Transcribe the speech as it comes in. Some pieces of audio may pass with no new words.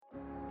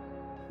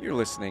You're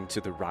listening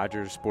to the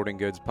Rogers Sporting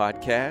Goods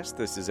Podcast.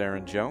 This is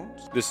Aaron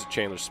Jones. This is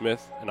Chandler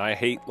Smith, and I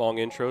hate long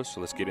intros,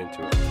 so let's get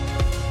into it.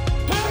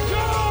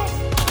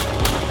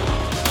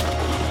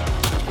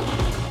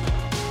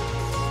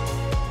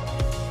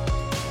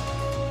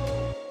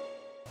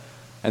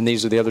 And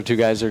these are the other two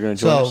guys that are going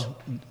to join us? So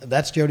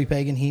that's Jody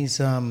Pagan. He's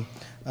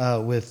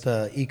with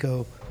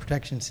Eco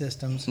Protection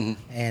Systems,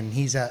 and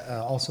he's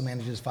also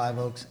manages Five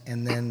Oaks.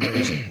 And then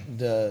there's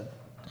the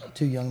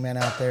two young men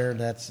out there.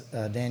 That's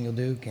Daniel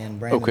Duke and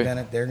Brandon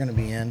Bennett. They're going to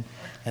be in.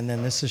 And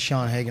then this is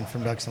Sean Hagan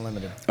from Ducks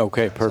Unlimited.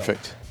 Okay,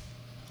 perfect. So,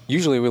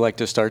 usually we like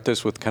to start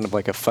this with kind of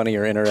like a funny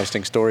or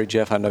interesting story.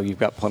 Jeff, I know you've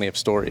got plenty of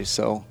stories.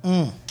 So,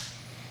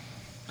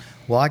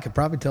 Well, I could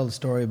probably tell the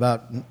story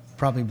about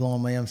probably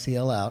blowing my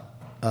MCL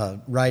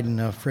out. Riding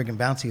a friggin'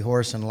 bouncy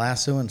horse and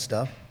lasso and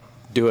stuff.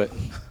 Do it.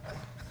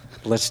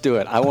 Let's do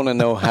it. I want to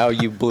know how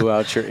you blew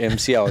out your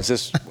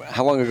MCL.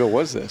 How long ago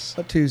was this?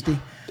 Tuesday.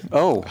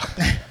 Oh.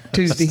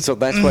 Tuesday. So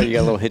that's why you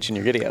got a little hitch in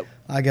your giddy up.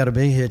 I got a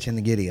big hitch in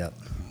the giddy up.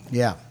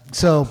 Yeah.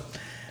 So,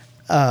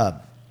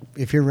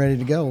 if you're ready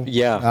to go.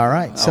 Yeah. All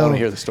right. I want to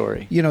hear the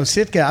story. You know,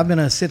 Sitka, I've been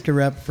a Sitka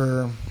rep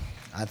for,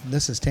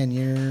 this is 10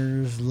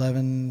 years,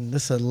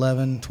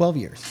 12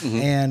 years.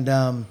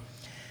 And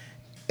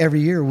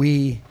every year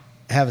we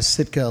have a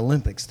Sitka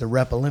Olympics, the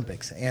Rep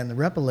Olympics. And the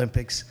Rep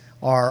Olympics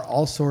are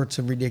all sorts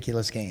of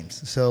ridiculous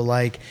games. So,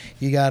 like,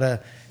 you got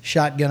to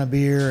shotgun a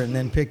beer and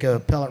then pick a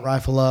pellet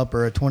rifle up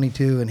or a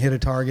 22 and hit a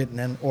target, and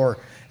then, or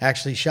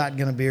actually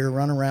shotgun a beer,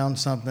 run around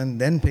something,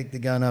 then pick the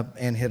gun up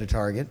and hit a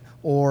target,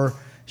 or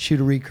shoot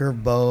a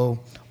recurve bow,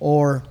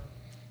 or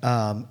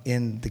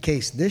in the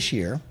case this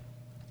year,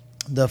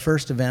 the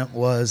first event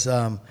was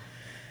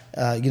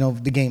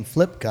the game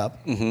Flip Cup,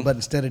 but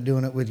instead of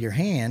doing it with your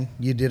hand,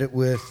 you did it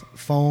with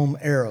foam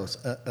arrows,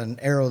 an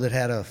arrow that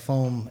had a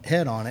foam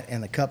head on it,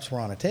 and the cups were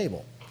on a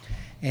table.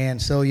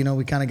 And so,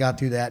 we kind of got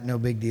through that, no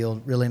big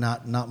deal, really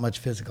not much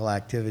physical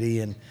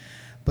activity.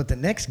 But the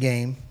next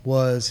game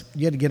was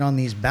you had to get on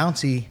these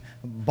bouncy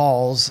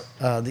balls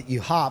that you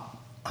hop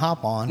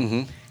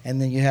on, and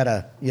then you had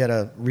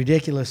a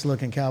ridiculous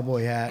looking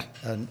cowboy hat,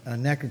 a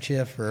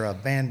neckerchief or a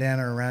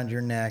bandana around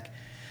your neck.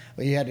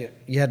 You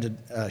had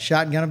to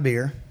shotgun a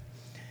beer,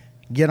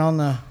 get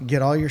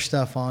all your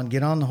stuff on,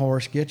 get on the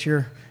horse, get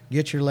your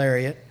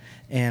lariat,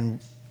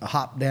 and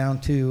hop down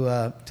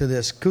to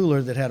this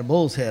cooler that had a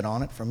bull's head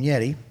on it from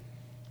Yeti,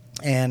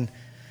 and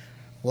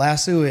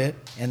lasso it,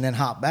 and then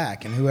hop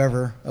back. And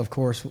whoever, of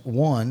course,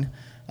 won,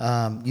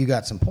 you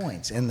got some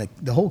points. And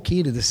the whole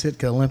key to the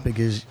Sitka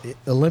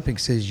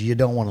Olympics is you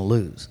don't want to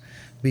lose,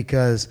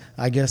 because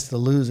I guess the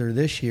loser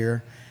this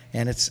year,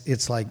 and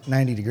it's like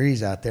 90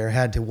 degrees out there,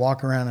 had to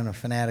walk around in a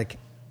Fanatic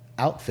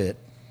outfit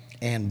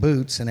and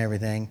boots and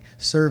everything,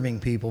 serving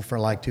people for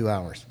like 2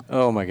 hours.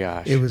 Oh my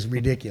gosh! It was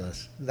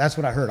ridiculous. That's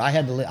what I heard. I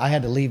had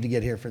to leave to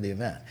get here for the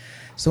event.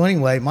 So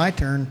anyway, my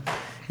turn.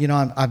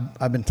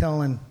 I've been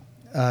telling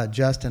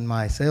Justin,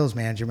 my sales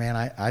manager, man,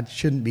 I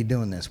shouldn't be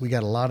doing this. We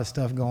got a lot of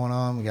stuff going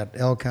on. We got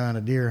elk hunt,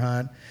 a deer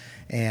hunt,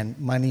 and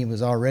my knee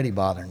was already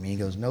bothering me. He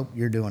goes, "Nope,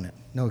 you're doing it.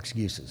 No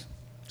excuses."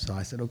 So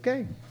I said,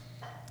 "Okay."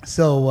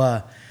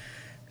 So.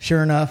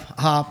 Sure enough,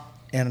 hop,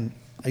 and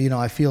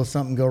I feel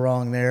something go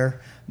wrong there.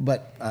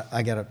 But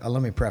I got to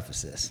let me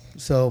preface this.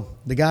 So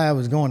the guy I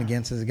was going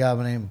against is a guy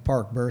by the name of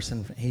Park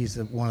Burson. He's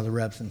one of the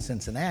reps in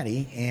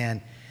Cincinnati, and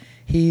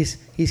he's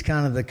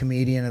kind of the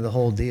comedian of the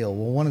whole deal.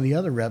 Well, one of the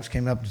other reps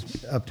came up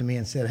to me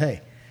and said,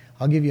 "Hey,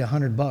 I'll give you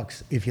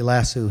 $100 if you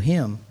lasso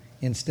him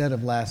instead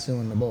of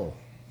lassoing the bull."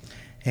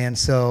 And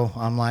so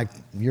I'm like,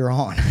 "You're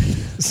on."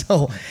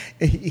 So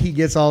he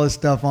gets all his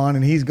stuff on,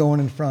 and he's going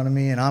in front of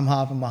me, and I'm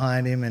hopping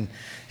behind him. And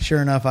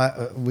sure enough,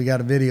 we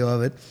got a video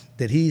of it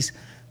that he's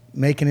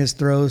making his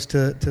throws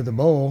to the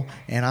bull,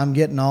 and I'm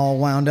getting all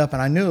wound up.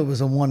 And I knew it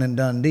was a one and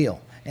done deal.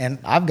 And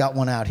I've got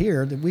one out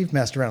here that we've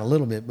messed around a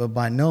little bit, but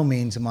by no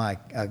means am I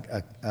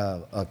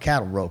a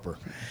cattle roper.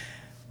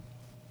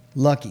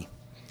 Lucky.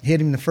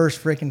 Hit him the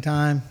first freaking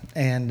time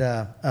and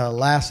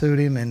lassoed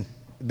him, and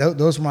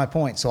those were my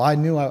points. So I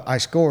knew I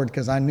scored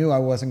because I knew I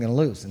wasn't going to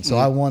lose. And so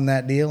I won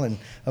that deal. And,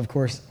 of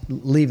course,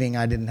 leaving,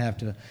 I didn't have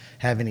to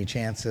have any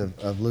chance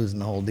of losing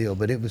the whole deal.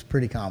 But it was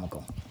pretty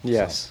comical.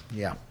 Yes. So,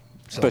 yeah.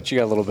 So, but you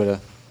got a little bit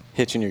of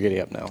hitch in your giddy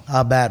up now.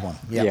 A bad one.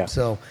 Yeah.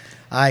 So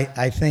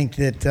I think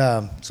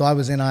that so I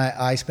was in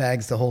ice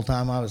bags the whole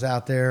time I was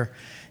out there.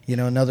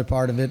 Another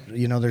part of it,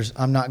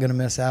 I'm not going to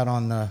miss out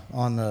on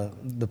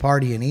the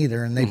partying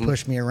either. And they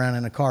pushed me around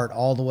in a cart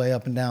all the way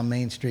up and down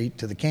Main Street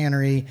to the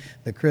Cannery,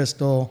 the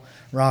Crystal,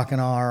 Rockin'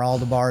 R, all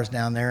the bars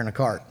down there in a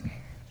cart.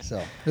 So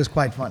it was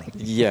quite funny.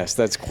 Yes,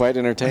 that's quite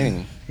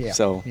entertaining. Yeah.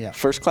 So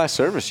first class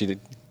service, you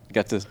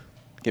got to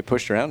get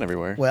pushed around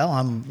everywhere. Well,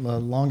 I'm the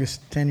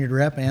longest tenured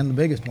rep and the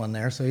biggest one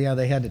there. So yeah,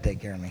 they had to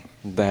take care of me.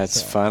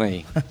 That's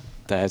funny.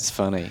 That's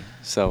funny.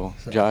 So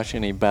Josh,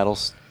 any battle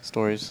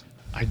stories?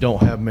 I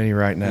don't have many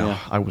right now. Yeah.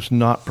 I was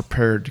not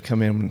prepared to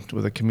come in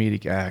with a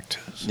comedic act.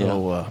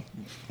 So,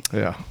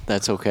 yeah.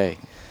 That's okay.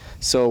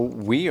 So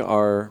we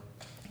are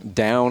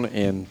down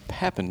in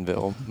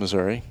Papenville,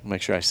 Missouri.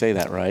 Make sure I say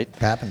that right.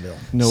 Papenville.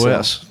 No So,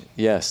 S.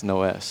 Yes,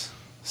 no S.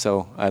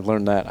 So I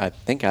learned that. I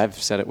think I've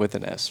said it with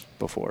an S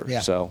before. Yeah.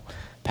 So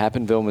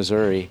Papenville,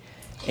 Missouri,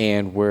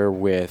 and we're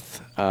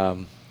with a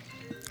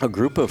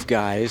group of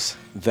guys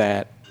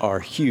that are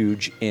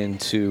huge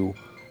into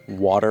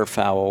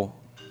waterfowl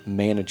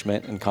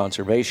management and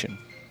conservation.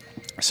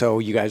 So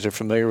you guys are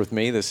familiar with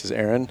me. This is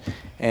Aaron,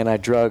 and I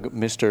drug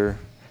Mr.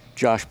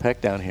 Josh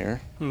Peck down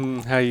here.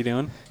 How you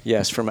doing?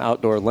 Yes, from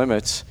Outdoor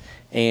Limits.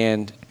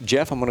 And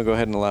Jeff, I'm going to go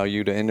ahead and allow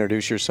you to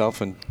introduce yourself.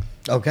 And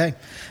Okay.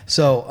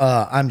 So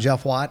I'm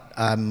Jeff Watt.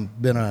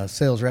 I've been a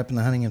sales rep in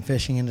the hunting and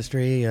fishing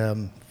industry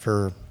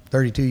for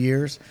 32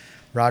 years.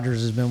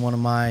 Rogers has been one of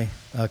my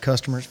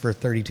customers for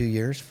 32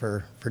 years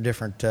for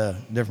different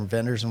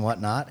vendors and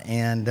whatnot.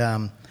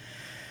 And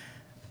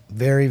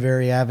very,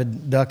 very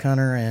avid duck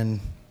hunter, and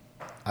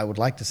I would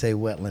like to say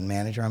wetland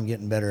manager. I'm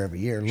getting better every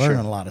year,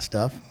 learning a lot of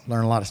stuff.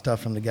 Learn a lot of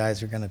stuff from the guys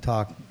who are going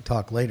to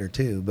talk later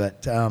too.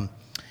 But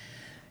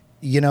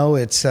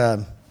it's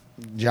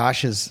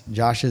Josh is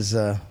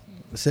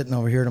sitting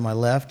over here to my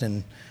left,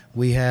 and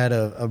we had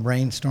a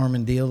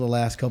brainstorming deal the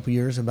last couple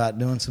years about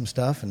doing some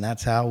stuff, and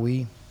that's how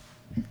we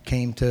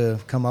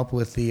come up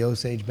with the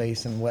Osage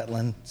Basin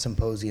Wetland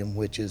Symposium,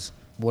 which is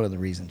one of the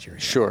reasons you're here.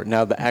 sure.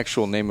 Now, the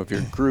actual name of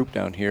your group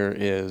down here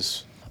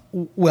is...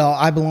 Well,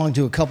 I belong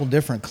to a couple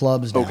different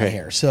clubs down Okay.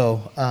 here. So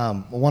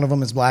one of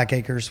them is Black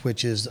Acres,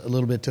 which is a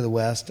little bit to the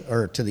west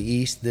or to the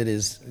east. That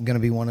is going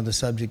to be one of the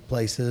subject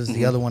places.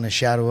 The other one is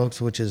Shadow Oaks,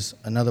 which is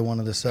another one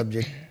of the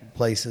subject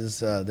places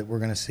that we're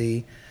going to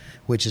see,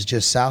 which is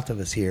just south of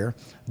us here.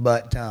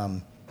 But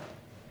those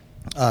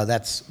are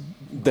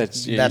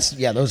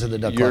the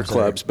duck your clubs.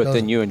 clubs, but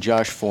then you and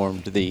Josh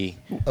formed the...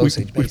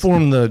 Osage We Basin.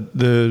 formed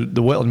the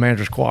Wetland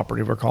Managers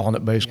Cooperative, we're calling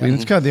it basically. And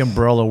it's kind of the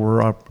umbrella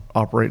we're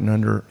operating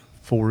under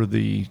for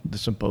the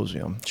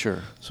symposium. Sure.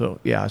 So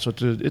yeah, so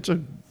it's a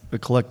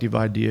collective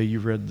idea. You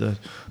read the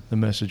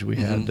message we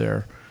had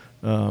there.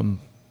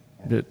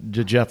 That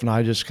Jeff and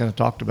I just kind of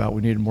talked about.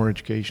 We needed more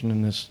education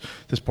in this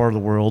part of the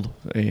world,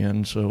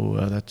 and so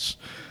that's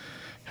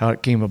how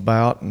it came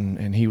about.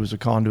 And he was a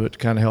conduit to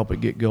kind of help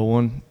it get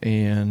going.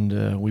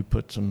 And we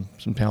put some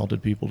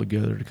talented people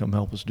together to come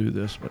help us do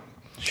this. But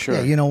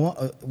Sure. Yeah,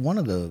 one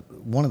of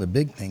the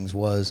big things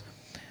was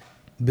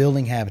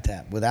building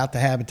habitat. Without the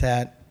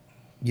habitat,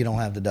 you don't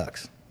have the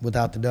ducks.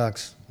 Without the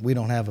ducks, we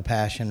don't have a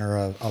passion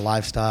or a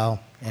lifestyle,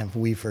 and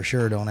we for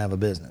sure don't have a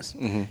business.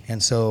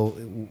 And so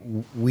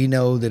we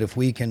know that if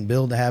we can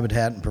build the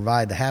habitat and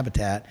provide the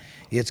habitat,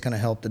 it's going to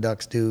help the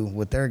ducks do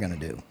what they're going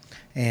to do.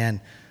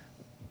 And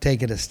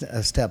take it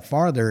a step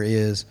farther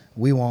is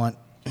we want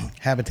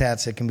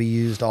habitats that can be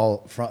used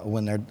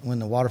when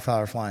the waterfowl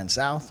are flying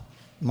south,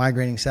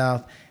 migrating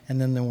south,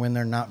 and then when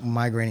they're not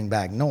migrating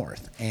back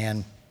north.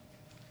 And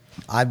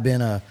I've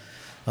been a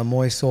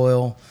moist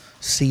soil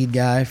seed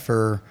guy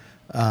for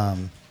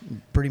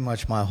pretty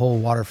much my whole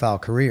waterfowl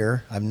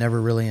career. I've never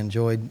really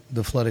enjoyed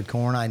the flooded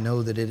corn. I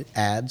know that it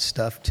adds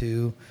stuff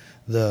to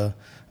the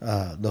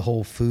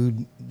whole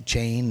food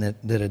chain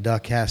that a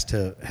duck has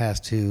to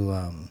have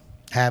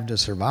to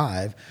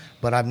survive.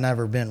 But I've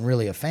never been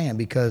really a fan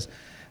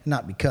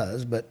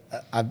but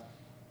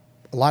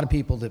a lot of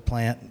people that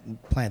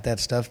plant that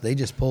stuff, they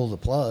just pull the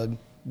plug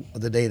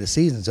the day the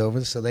season's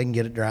over so they can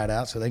get it dried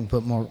out so they can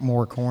put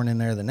more corn in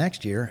there the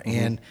next year.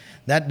 And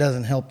that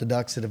doesn't help the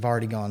ducks that have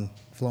already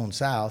flown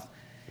south.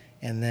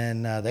 And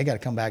then they got to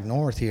come back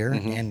north here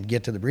and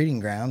get to the breeding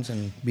grounds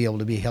and be able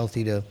to be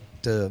healthy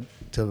to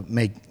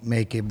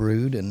make a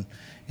brood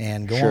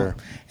and go on.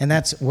 And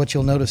that's what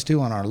you'll notice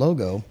too on our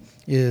logo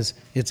is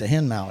it's a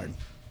hen mallard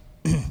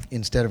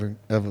instead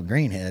of a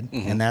greenhead.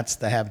 And that's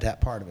the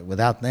habitat part of it.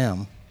 Without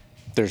them,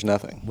 There's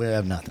nothing. we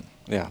have nothing.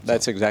 Yeah,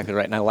 that's exactly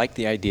right. And I like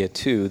the idea,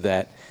 too,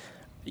 that,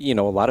 a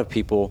lot of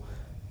people,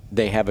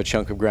 they have a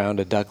chunk of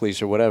ground, a duck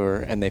lease or whatever,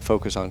 and they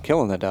focus on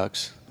killing the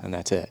ducks, and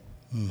that's it.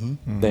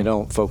 They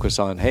don't focus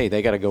on, hey,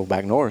 they got to go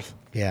back north.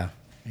 Yeah.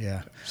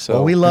 So-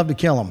 Well, we love to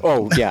kill them.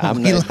 Oh, yeah.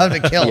 We love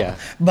to kill Yeah. them.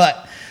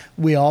 But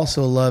we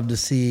also love to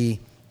see,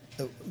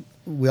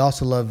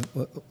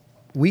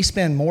 we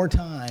spend more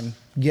time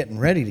getting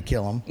ready to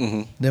kill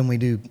them than we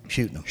do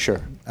shooting them.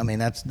 Sure. I mean,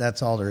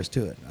 that's all there is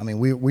to it. I mean,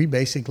 we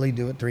basically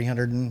do it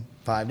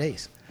 305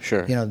 days.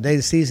 Sure. The day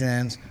the season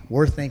ends,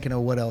 we're thinking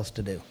of what else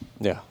to do.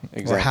 Yeah,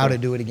 exactly. Or how to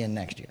do it again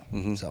next year.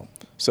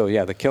 So,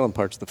 yeah, the killing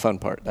part's the fun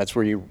part. That's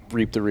where you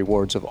reap the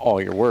rewards of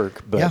all your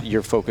work, but Yeah.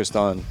 you're focused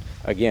on,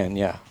 again,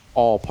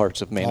 all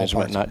parts of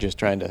management, parts. not just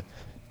trying to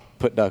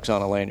put ducks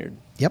on a lanyard.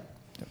 Yep.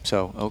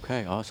 So,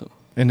 okay, awesome.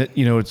 And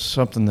it's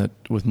something that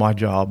with my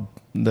job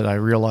that I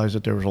realized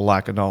that there was a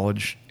lack of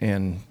knowledge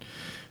and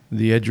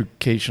the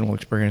educational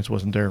experience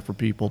wasn't there for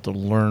people to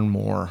learn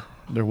more.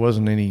 There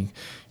wasn't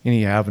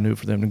any avenue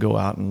for them to go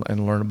out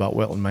and learn about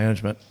wetland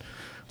management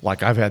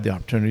like I've had the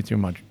opportunity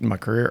through my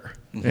career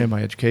and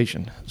my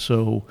education.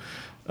 So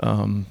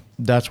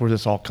that's where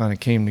this all kind of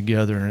came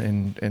together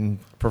and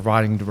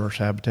providing diverse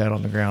habitat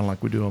on the ground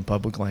like we do on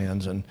public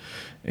lands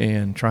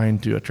and trying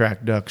to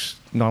attract ducks,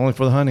 not only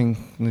for the hunting,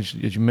 as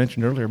you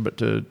mentioned earlier, but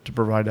to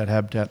provide that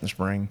habitat in the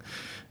spring.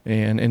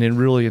 And then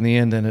really in the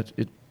end, then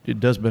it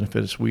does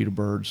benefit a suite of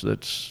birds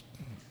that's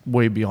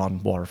way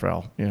beyond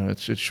waterfowl.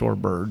 It's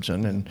shorebirds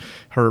and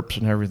herps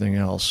and everything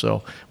else.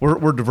 So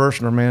we're diverse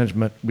in our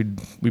management.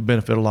 We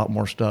benefit a lot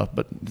more stuff,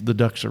 but the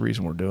duck's the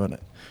reason we're doing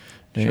it.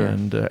 Sure.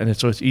 And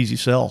it's easy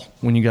sell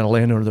when you got a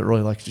landowner that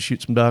really likes to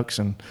shoot some ducks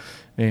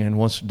and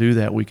wants to do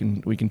that. We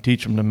can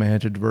teach them to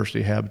manage a diversity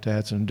of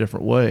habitats in a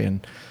different way.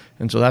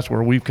 And so that's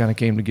where we've kind of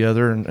came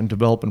together and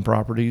developing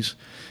properties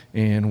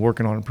and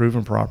working on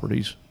improving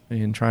properties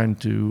and trying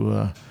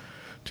to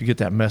get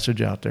that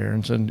message out there.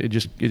 And so it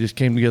just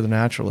came together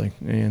naturally.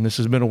 And this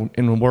has been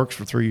in the works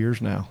for 3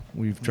 years now.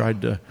 We've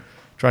tried to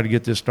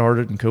get this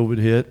started, and COVID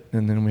hit,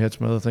 and then we had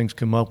some other things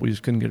come up. We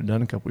just couldn't get it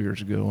done a couple of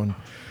years ago,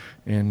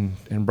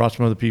 and brought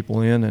some other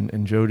people in,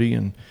 and Jody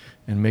and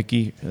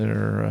Mickey.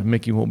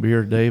 Mickey won't be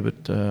here today,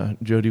 but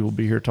Jody will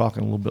be here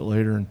talking a little bit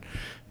later,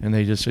 and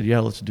they just said, yeah,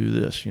 let's do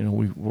this.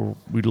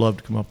 We'd love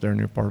to come up there in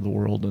your part of the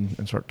world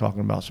and start talking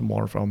about some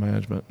waterfowl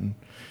management and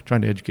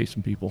trying to educate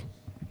some people.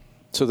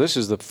 So this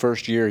is the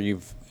first year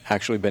you've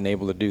actually been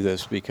able to do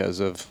this because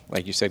of,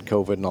 like you said,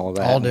 COVID and all of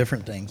that. All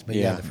different things, but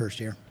Yeah. the first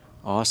year.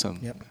 Awesome.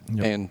 Yep.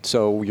 And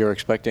so you're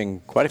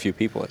expecting quite a few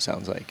people, it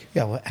sounds like.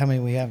 Yeah, how many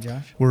we have,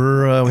 Josh? We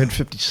had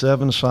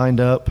 57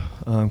 signed up,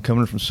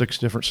 coming from 6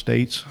 different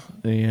states,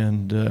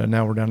 and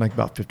now we're down like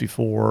about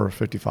 54 or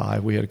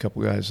 55. We had a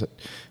couple guys that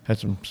had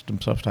some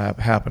stuff to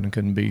happen and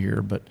couldn't be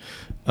here, but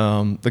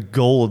the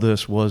goal of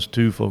this was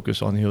to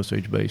focus on the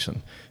Osage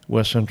Basin,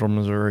 West Central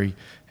Missouri,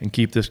 and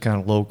keep this kind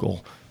of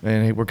local.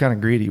 And we're kind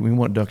of greedy. We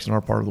want ducks in our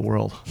part of the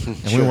world, and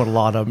we want a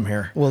lot of them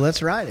here. Well,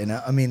 that's right. And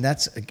I mean,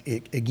 that's,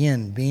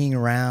 again, being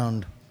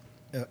around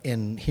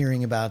and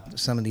hearing about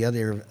some of the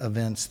other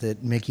events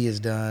that Mickey has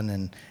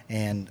done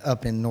and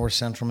up in north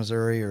central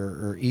Missouri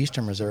or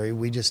eastern Missouri,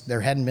 there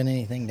hadn't been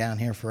anything down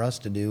here for us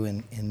to do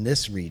in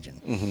this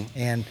region. Mm-hmm.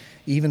 And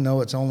even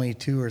though it's only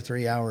 2 or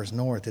 3 hours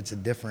north, it's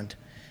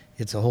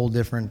a whole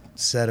different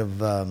set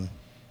of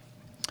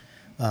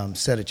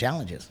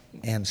challenges.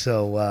 And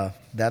so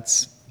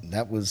that's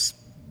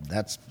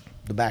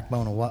the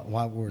backbone of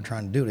what we're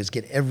trying to do, is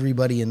get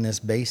everybody in this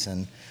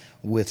basin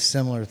with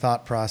similar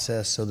thought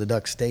process so the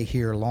ducks stay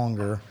here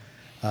longer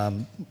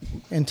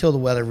until the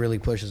weather really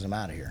pushes them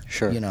out of here.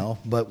 Sure.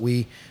 But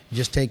we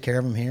just take care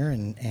of them here,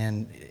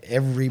 and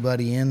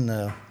everybody in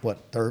the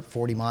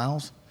 40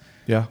 miles?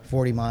 Yeah.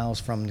 40 miles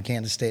from the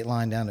Kansas state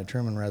line down to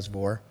Truman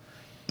Reservoir,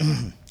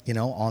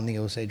 on the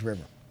Osage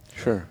River.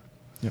 Sure.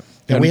 Yeah.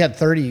 And we had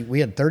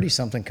 30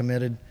 something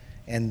committed,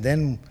 and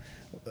then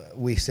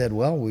we said,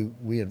 well,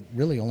 we had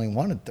really only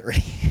wanted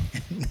 30,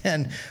 and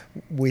then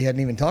we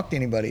hadn't even talked to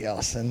anybody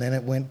else, and then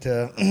it went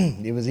to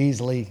it was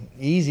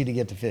easy to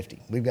get to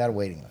 50. We've got a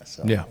waiting list.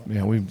 So. Yeah,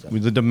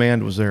 the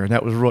demand was there, and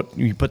that was what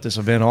you put this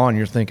event on.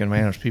 You're thinking,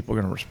 man, are people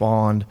going to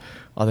respond?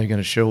 Are they going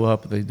to show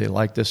up? They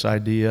like this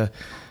idea.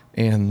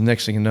 And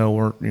next thing you know,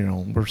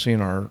 we're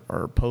seeing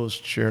our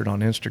posts shared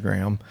on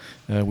Instagram.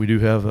 We do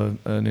have an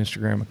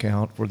Instagram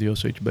account for the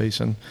Osage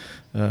Basin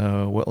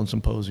Wetland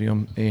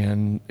Symposium,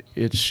 and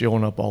it's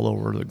showing up all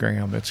over the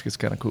gram. It's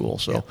kind of cool.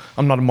 So yeah.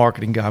 I'm not a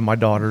marketing guy. My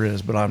daughter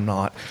is, but I'm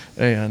not.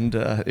 And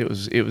it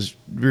was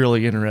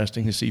really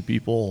interesting to see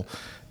people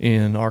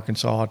in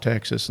Arkansas,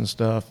 Texas, and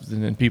stuff,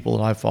 and then people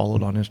that I've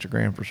followed on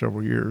Instagram for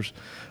several years,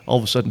 all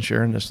of a sudden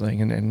sharing this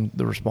thing, and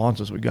the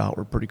responses we got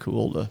were pretty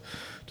cool to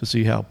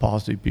see how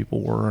positive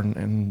people were,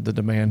 and the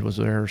demand was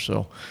there.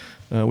 So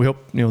we hope,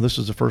 this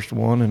is the first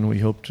one, and we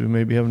hope to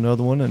maybe have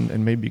another one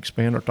and maybe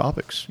expand our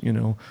topics,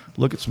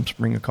 look at some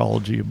spring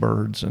ecology of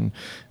birds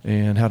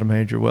and how to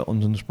manage your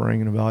wetlands in the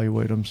spring and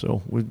evaluate them.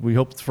 So we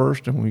hope it's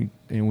first, and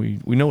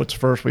we know it's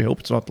first. We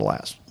hope it's not the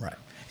last. Right.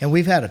 And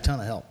we've had a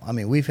ton of help. I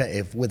mean,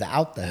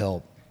 without the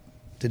help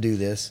to do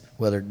this,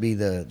 whether it be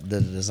the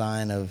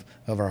design of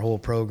our whole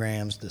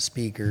programs, the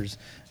speakers,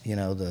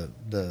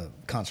 the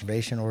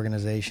conservation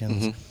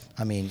organizations,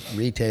 mm-hmm. I mean,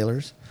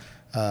 retailers,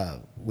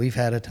 we've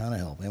had a ton of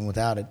help. And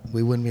without it,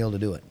 we wouldn't be able to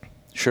do it.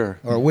 Sure.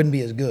 Or it wouldn't be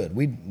as good.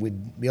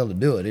 We'd be able to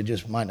do it. It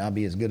just might not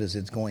be as good as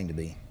it's going to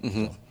be.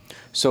 Mm-hmm.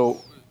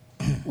 So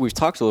we've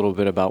talked a little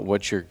bit about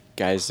what your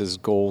guys'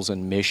 goals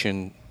and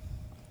missions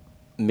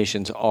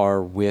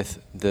are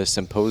with the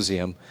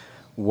symposium.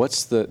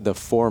 What's the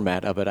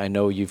format of it? I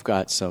know you've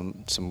got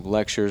some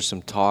lectures,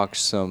 some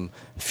talks, some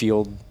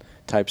field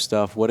type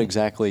stuff. What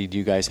exactly do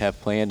you guys have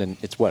planned? And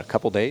it's a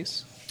couple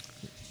days?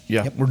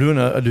 Yeah, yep. We're doing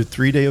a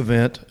 3-day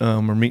event.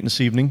 We're meeting this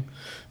evening,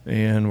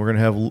 and we're going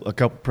to have a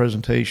couple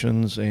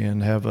presentations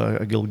and have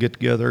a guild get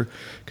together,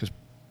 because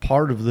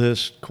part of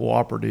this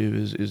cooperative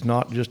is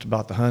not just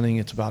about the hunting.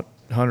 It's about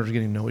hunters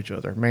getting to know each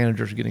other,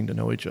 managers getting to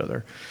know each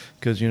other,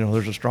 because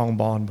there's a strong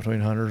bond between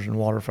hunters and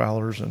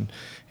waterfowlers, and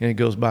it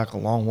goes back a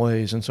long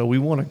ways. And so we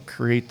want to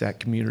create that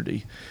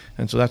community,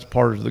 and so that's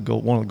part of the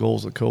goal, one of the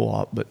goals of the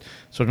co-op. But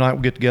so tonight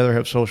we'll get together,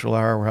 have social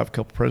hour, we'll have a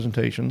couple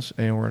presentations,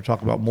 and we're going to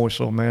talk about moist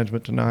soil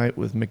management tonight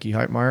with Mickey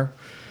Heitmeyer,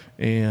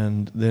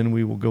 and then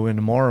we will go in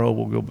tomorrow.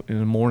 We'll go in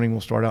the morning.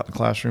 We'll start out in the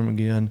classroom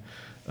again.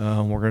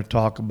 We're going to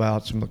talk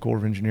about some of the Corps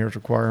of Engineers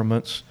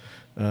requirements.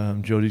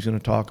 Jody's going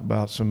to talk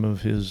about some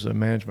of his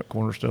management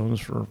cornerstones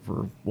for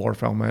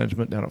waterfowl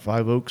management down at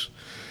Five Oaks.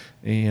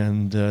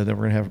 And then we're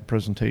going to have a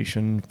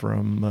presentation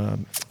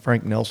from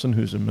Frank Nelson,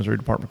 who's a Missouri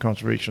Department of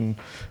Conservation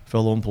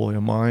fellow employee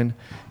of mine.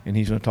 And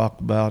he's going to talk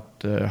about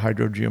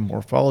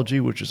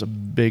hydrogeomorphology, which is a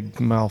big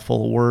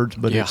mouthful of words,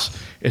 but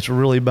it's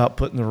really about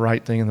putting the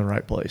right thing in the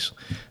right place.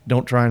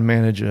 Don't try and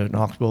manage an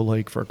oxbow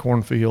lake for a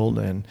cornfield,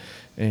 and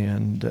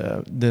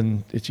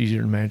then it's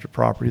easier to manage a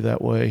property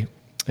that way.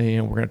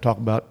 And we're going to talk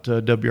about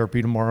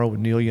WRP tomorrow with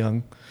Neil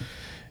Young.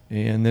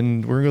 And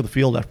then we're going to go to the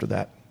field after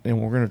that. And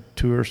we're going to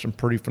tour some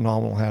pretty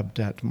phenomenal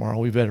habitat tomorrow.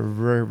 We've had a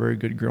very, very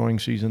good growing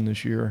season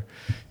this year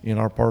in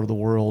our part of the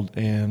world.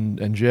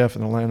 And Jeff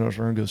and the landowners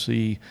we're going to go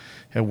see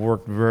have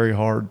worked very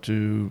hard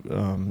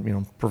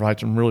to provide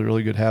some really,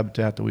 really good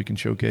habitat that we can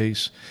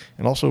showcase,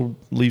 and also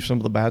leave some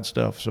of the bad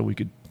stuff so we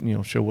could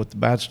show what the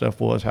bad stuff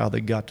was, how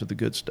they got to the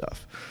good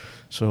stuff.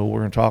 So we're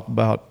going to talk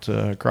about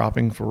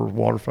cropping for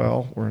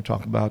waterfowl. We're going to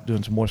talk about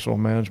doing some moist soil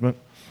management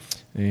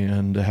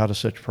and how to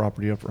set your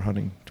property up for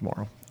hunting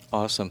tomorrow.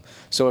 Awesome.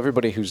 So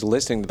everybody who's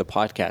listening to the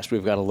podcast,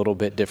 we've got a little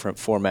bit different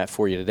format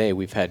for you today.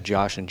 We've had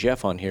Josh and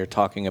Jeff on here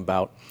talking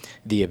about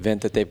the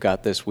event that they've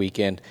got this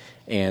weekend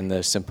and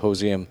the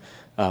symposium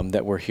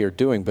that we're here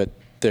doing, but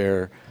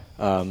they're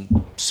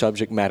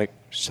subject matter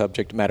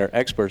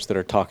experts that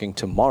are talking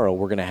tomorrow.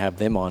 We're going to have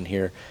them on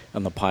here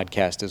on the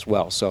podcast as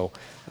well. So,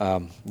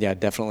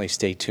 definitely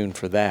stay tuned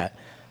for that.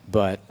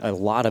 But a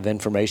lot of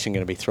information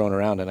going to be thrown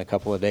around in a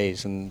couple of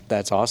days, and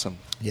that's awesome.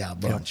 Yeah, a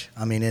bunch.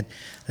 I mean,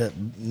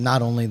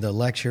 not only the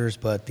lectures,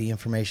 but the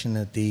information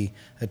that the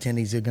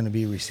attendees are going to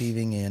be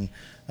receiving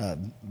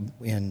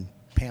in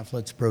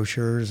pamphlets,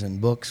 brochures, and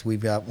books.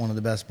 We've got one of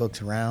the best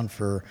books around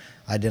for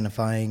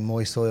identifying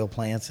moist soil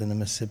plants in the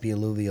Mississippi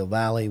Alluvial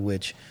Valley,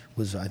 which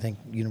was, I think,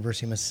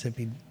 University of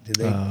Mississippi. Did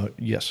they?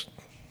 Yes.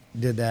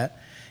 Did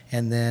that.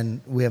 And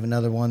then we have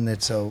another one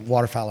that's a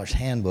Waterfowler's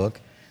Handbook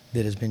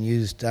that has been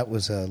used. That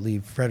was a Lee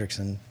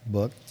Frederickson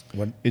book.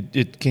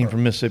 It came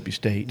from Mississippi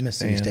State.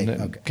 Mississippi State,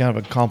 okay. Kind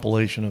of a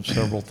compilation of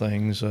several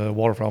things.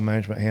 Waterfowl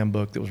Management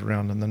Handbook that was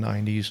around in the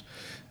 90s,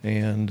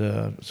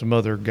 and some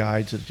other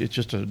guides.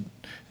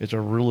 It's a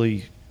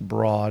really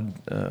broad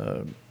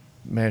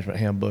management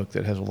handbook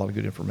that has a lot of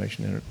good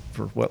information in it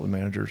for wetland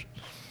managers.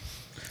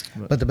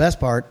 But the best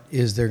part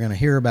is they're going to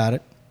hear about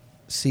it,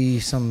 see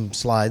some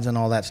slides and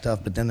all that stuff,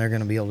 but then they're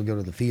going to be able to go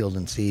to the field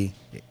and see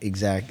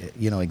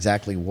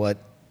exactly what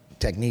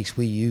techniques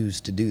we use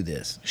to do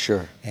this.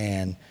 Sure.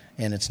 And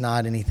it's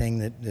not anything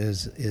that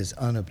is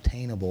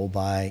unobtainable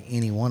by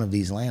any one of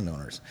these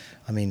landowners.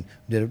 I mean,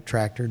 did a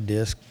tractor,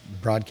 disc,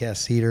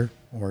 broadcast seeder,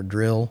 or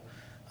drill,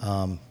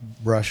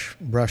 brush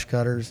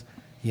cutters,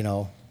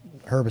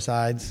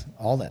 herbicides,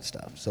 all that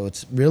stuff. So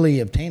it's really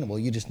obtainable.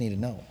 You just need to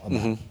know about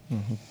it.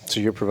 Mm-hmm. So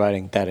you're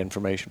providing that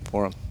information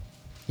for them.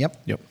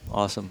 Yep.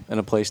 Awesome. And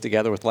a place to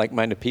gather with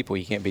like-minded people.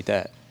 You can't beat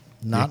that.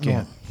 Not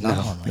normally.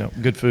 No.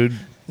 Good food.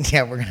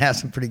 Yeah, we're going to have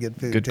some pretty good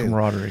food, good too.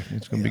 Camaraderie.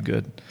 It's going to be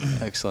good.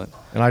 Excellent.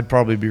 And I'd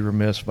probably be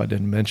remiss if I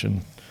didn't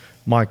mention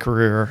my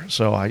career.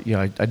 So I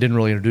didn't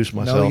really introduce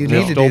myself. No, you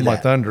need to stole do my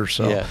that. thunder.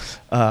 So, yes.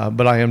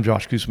 But I am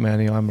Josh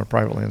Cusimani. I'm a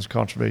private lands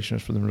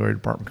conservationist for the Missouri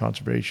Department of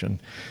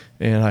Conservation,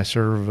 and I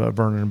serve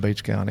Vernon and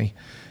Bates County.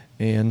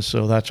 And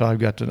so that's how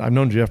I've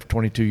known Jeff for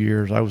 22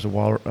 years. I was a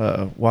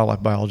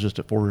wildlife biologist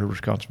at Four Rivers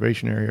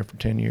Conservation Area for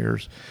 10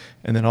 years,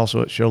 and then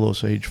also at Show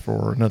Osage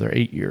for another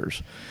 8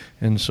 years.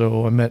 And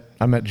so I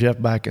met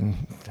Jeff back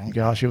in,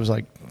 it was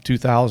like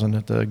 2000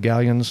 at the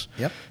Galleons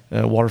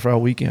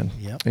Waterfowl Weekend.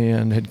 Yep.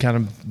 And had kind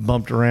of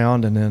bumped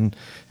around and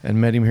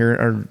met him here,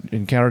 or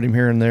encountered him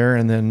here and there.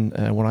 And then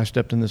when I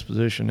stepped in this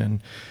position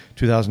in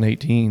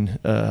 2018,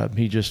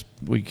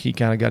 he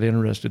kind of got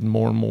interested in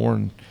more and more,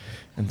 and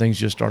things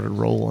just started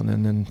rolling,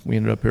 and then we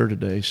ended up here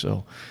today.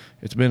 So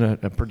it's been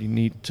a pretty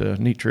neat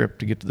trip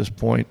to get to this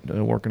point,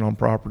 working on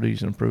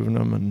properties and improving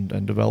them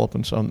and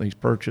developing some that he's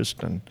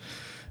purchased,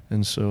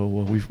 and so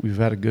we've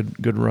had a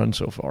good run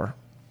so far.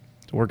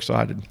 So we're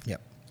excited.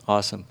 Yep.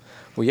 Awesome.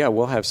 Well, yeah,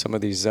 we'll have some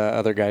of these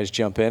other guys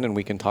jump in, and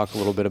we can talk a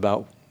little bit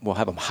about. We'll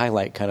have them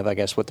highlight kind of, I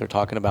guess, what they're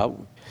talking about.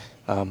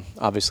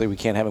 Obviously, we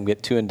can't have them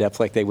get too in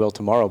depth like they will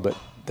tomorrow, but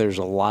there's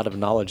a lot of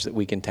knowledge that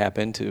we can tap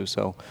into.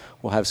 So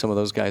we'll have some of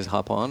those guys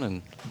hop on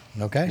and.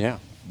 Okay. Yeah.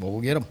 Well,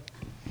 we'll get them.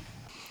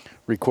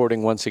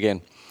 Recording once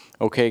again.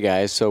 Okay,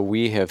 guys. So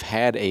we have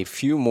had a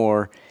few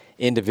more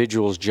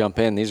individuals jump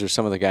in. These are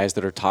some of the guys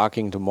that are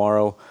talking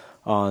tomorrow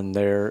on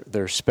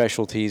their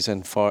specialties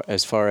and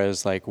as far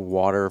as like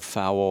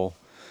waterfowl,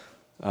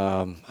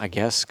 I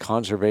guess,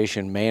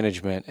 conservation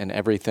management and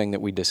everything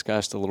that we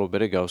discussed a little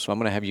bit ago. So I'm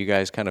going to have you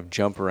guys kind of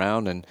jump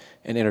around and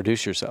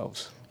introduce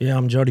yourselves. Yeah,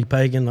 I'm Jody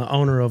Pagan, the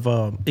owner of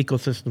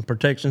Ecosystem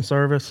Protection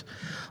Service.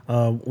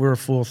 We're a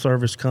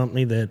full-service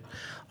company that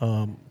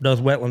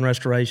does wetland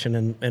restoration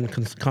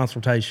and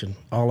consultation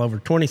all over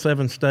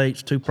 27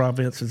 states, 2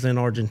 provinces in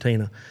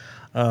Argentina.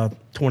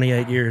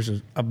 28 years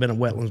I've been a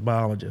wetlands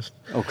biologist.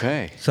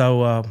 Okay.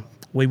 So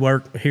we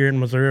work here in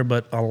Missouri,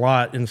 but a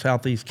lot in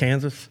southeast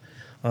Kansas.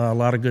 A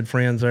lot of good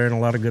friends there and a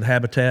lot of good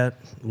habitat.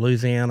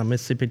 Louisiana,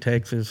 Mississippi,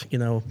 Texas. You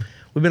know,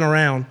 we've been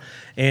around,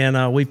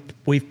 and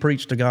we've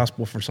preached the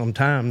gospel for some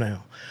time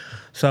now.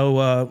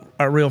 So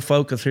our real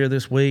focus here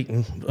this week,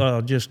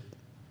 and just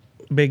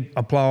big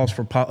applause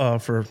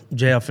for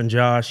Jeff and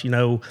Josh. You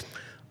know,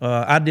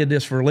 I did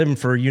this for a living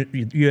for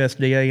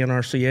USDA and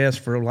RCS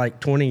for like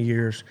 20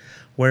 years,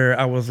 where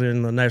I was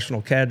in the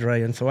national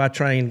cadre, and so I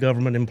trained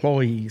government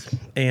employees.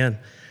 And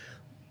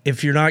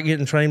if you're not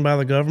getting trained by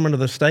the government or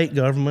the state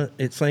government,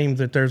 it seems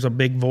that there's a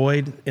big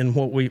void in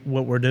what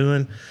we're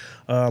doing.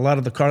 A lot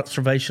of the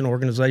conservation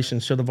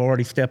organizations should have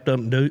already stepped up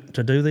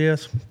to do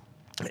this.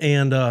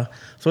 And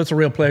so it's a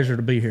real pleasure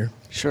to be here.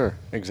 Sure,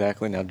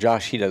 exactly. Now,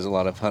 Josh, he does a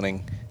lot of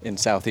hunting in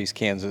southeast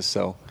Kansas,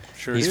 so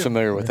Sure he's do.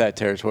 familiar with that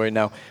territory.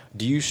 Now,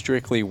 do you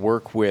strictly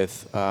work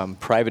with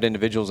private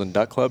individuals and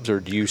duck clubs, or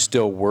do you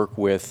still work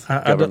with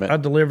government? I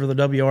deliver the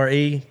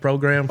WRE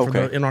program for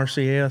Okay. the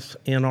NRCS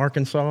in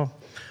Arkansas.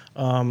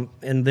 And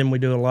then we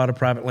do a lot of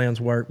private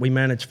lands work. We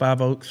manage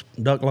Five Oaks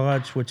Duck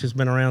Lodge, which has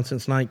been around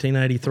since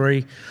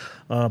 1983.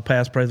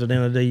 Past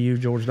president of DU,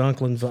 George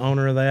Dunklin's the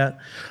owner of that.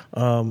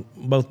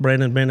 Both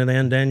Brandon Bennett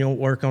and Daniel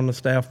work on the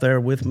staff there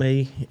with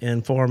me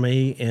and for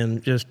me,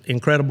 and just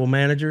incredible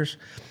managers.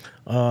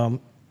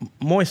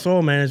 Moist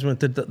soil management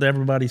that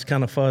everybody's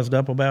kind of fuzzed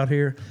up about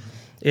here,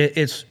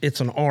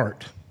 it's an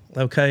art,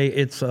 okay?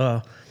 It's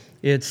a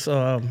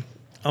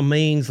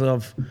means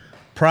of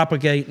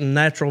propagating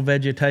natural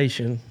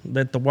vegetation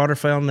that the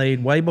waterfowl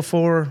need way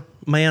before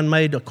man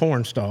made a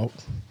corn stalk.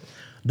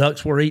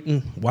 Ducks were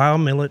eating wild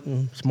millet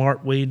and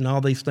smartweed and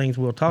all these things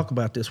we'll talk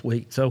about this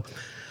week. So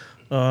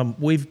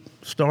we've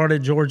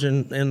started, George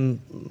and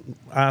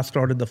I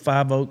started the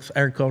Five Oaks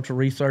Agricultural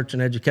Research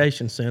and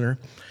Education Center.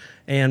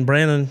 And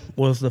Brandon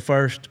was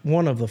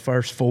one of the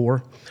first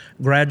 4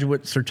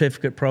 graduate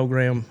certificate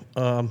program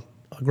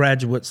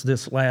graduates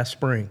this last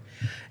spring.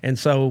 And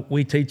so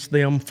we teach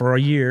them for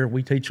a year.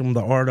 We teach them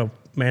the art of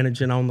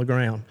managing on the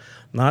ground,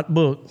 not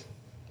book,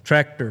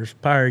 tractors,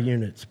 power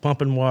units,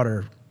 pumping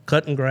water,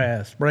 cutting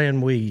grass,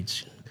 spraying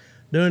weeds,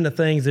 doing the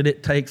things that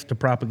it takes to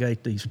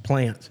propagate these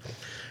plants.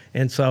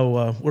 And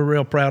so we're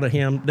real proud of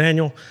him.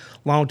 Daniel,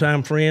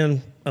 longtime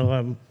friend,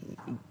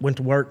 went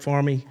to work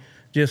for me.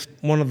 Just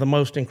one of the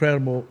most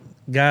incredible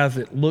guys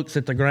that looks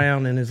at the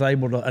ground and is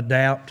able to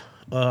adapt.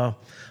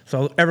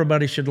 So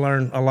everybody should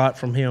learn a lot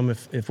from him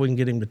if we can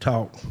get him to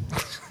talk.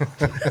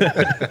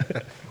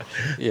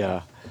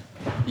 Yeah.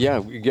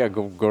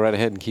 Go right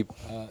ahead and keep.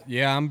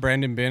 I'm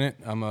Brandon Bennett.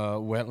 I'm a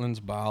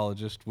wetlands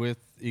biologist with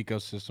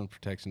Ecosystem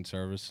Protection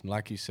Service. And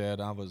like you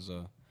said, I was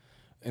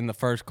in the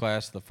first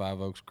class of the Five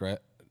Oaks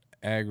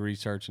Ag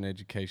Research and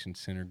Education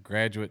Center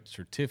graduate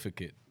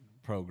certificate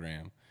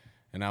program.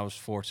 And I was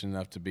fortunate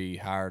enough to be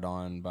hired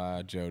on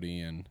by Jody,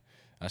 and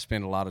I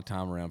spend a lot of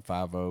time around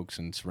Five Oaks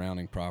and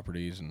surrounding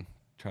properties and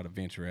try to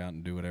venture out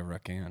and do whatever I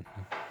can.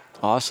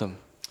 Awesome.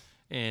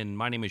 And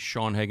my name is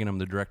Sean Hagan. I'm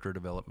the Director of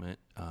Development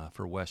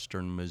for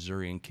Western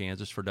Missouri and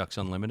Kansas for Ducks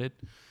Unlimited.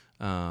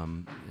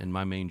 And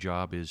my main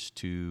job is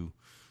to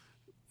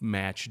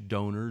match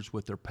donors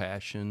with their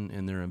passion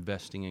and their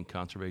investing in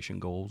conservation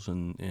goals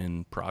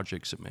and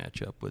projects that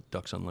match up with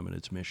Ducks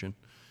Unlimited's mission,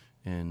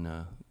 and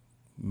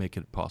make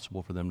it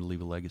possible for them to leave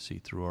a legacy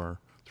through our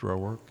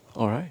work.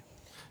 All right.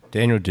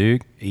 Daniel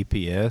Duke,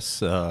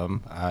 EPS.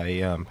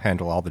 I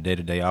handle all the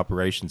day-to-day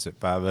operations at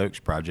Five Oaks,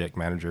 project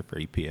manager for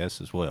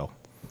EPS as well.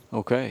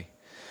 Okay.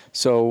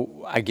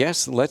 So I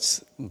guess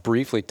let's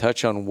briefly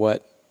touch on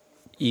what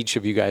each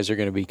of you guys are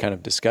going to be kind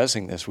of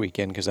discussing this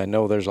weekend, because I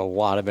know there's a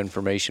lot of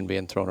information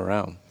being thrown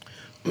around.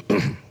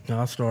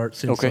 I'll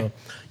start. Okay.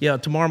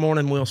 Tomorrow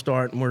morning we'll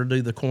start, and we'll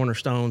do the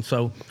cornerstone.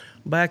 So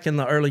back in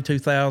the early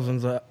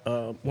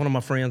 2000s, one of my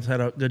friends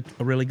had a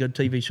really good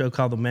TV show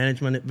called The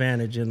Management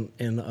Advantage, and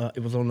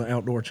it was on the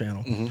Outdoor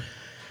Channel.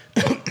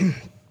 Mm-hmm.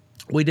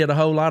 We did a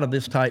whole lot of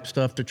this type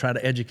stuff to try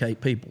to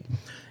educate people.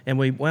 And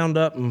we wound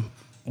up and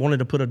wanted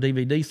to put a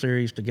DVD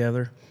series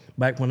together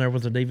back when there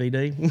was a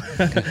DVD,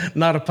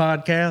 not a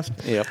podcast.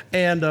 Yep.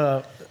 And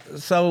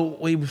so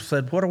we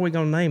said, what are we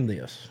going to name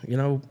this?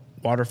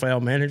 Waterfowl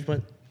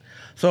management.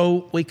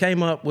 So we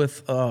came up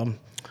with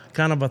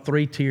kind of a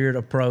 3-tiered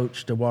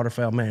approach to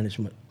waterfowl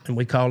management, and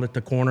we called it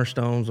the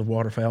cornerstones of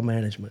waterfowl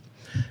management.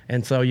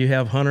 And so you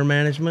have hunter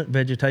management,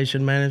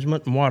 vegetation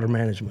management, and water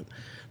management.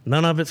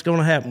 None of it's going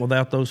to happen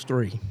without those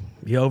 3.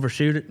 You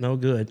overshoot it, no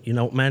good. You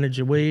don't manage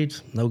your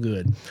weeds, no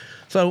good.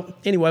 So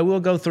anyway, we'll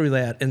go through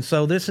that. And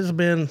so this will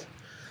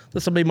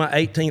be my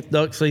 18th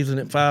duck season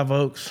at Five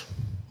Oaks.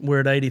 We're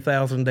at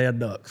 80,000 dead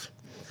ducks.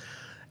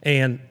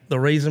 And the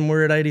reason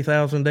we're at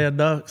 80,000 dead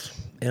ducks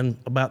and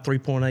about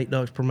 3.8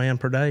 ducks per man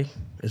per day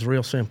is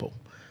real simple.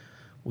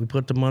 We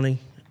put the money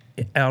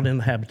out in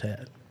the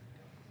habitat.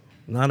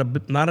 Not a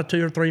 $2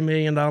 or $3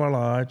 million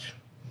lodge,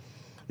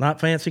 not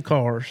fancy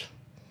cars,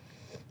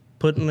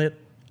 putting it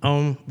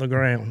on the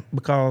ground,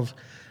 because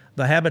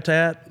the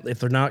habitat, if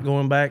they're not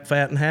going back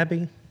fat and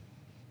happy,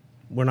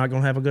 we're not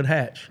going to have a good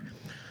hatch.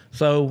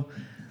 So,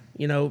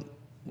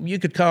 you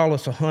could call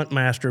us a hunt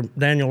master,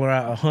 Daniel or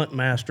I, a hunt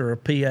master, or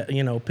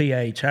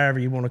PH, however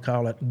you want to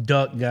call it,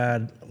 duck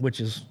guide, which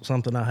is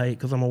something I hate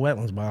because I'm a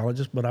wetlands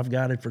biologist, but I've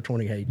guided for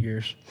 28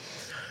 years.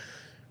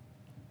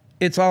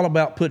 It's all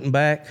about putting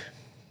back,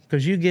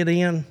 because you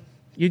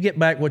get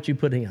back what you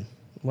put in.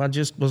 Well, I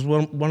just was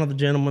one of the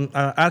gentlemen.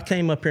 I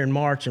came up here in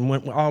March and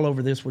went all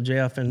over this with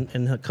Jeff and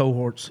the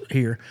cohorts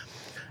here,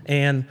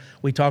 and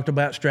we talked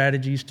about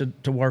strategies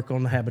to work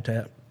on the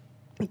habitat.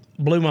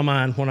 Blew my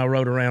mind when I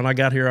rode around. I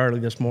got here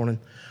early this morning.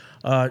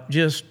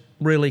 Just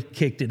really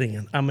kicked it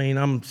in. I mean,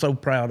 I'm so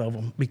proud of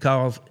them,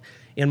 because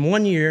in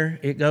 1 year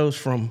it goes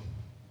from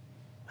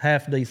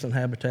half decent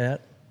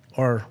habitat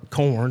or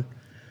corn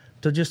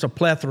to just a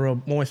plethora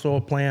of moist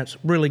soil plants,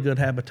 really good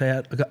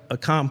habitat,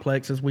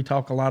 complexes. We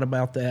talk a lot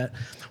about that.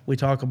 We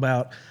talk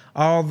about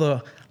all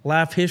the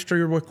life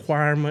history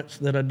requirements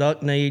that a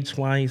duck needs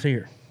while he's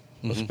here,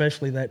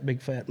 especially that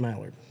big fat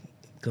mallard,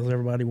 because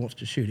everybody wants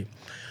to shoot him.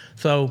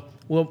 So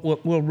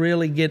we'll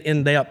really get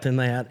in depth in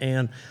that.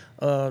 And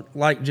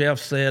like Jeff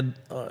said,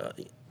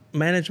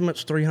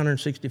 management's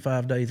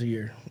 365 days a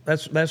year.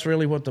 That's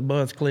really what the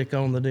buzz click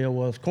on the deal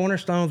was.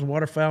 Cornerstone's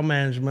waterfowl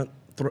management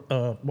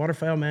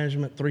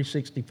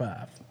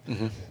 365,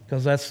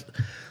 because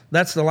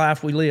that's the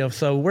life we live.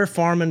 So we're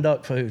farming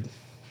duck food,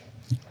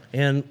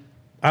 and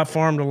I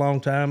farmed a long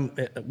time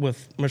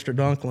with Mr.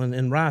 Dunklin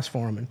in rice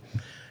farming.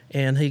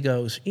 And he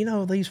goes,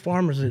 these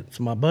farmers, it's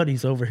my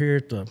buddies over here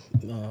at the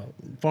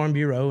Farm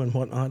Bureau and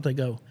whatnot, they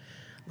go,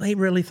 they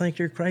really think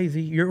you're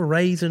crazy. You're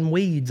raising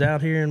weeds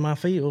out here in my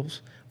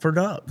fields for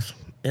ducks,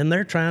 and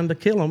they're trying to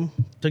kill them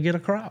to get a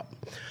crop.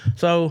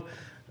 So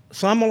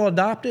some will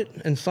adopt it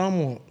and some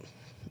won't.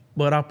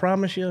 But I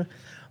promise you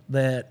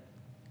that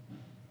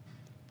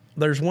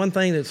there's one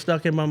thing that's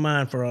stuck in my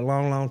mind for a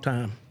long, long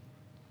time.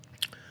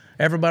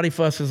 Everybody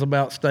fusses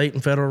about state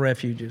and federal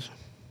refuges,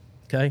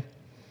 okay?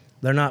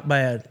 They're not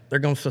bad. They're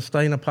going to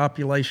sustain a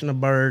population of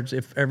birds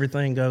if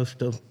everything goes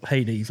to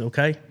Hades,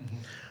 okay?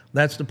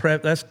 That's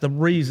the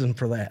reason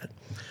for that.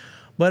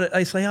 But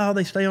they say,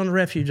 they stay on the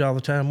refuge all the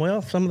time.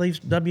 Well, some of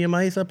these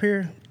WMAs up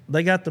here,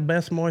 they got the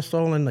best moist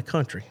soil in the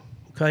country,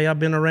 okay? I've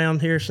been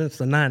around here since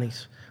the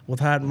 90s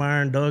with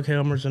Heidenmeyer and Doug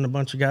Helmers and a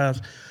bunch of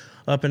guys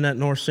up in that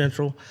North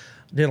Central.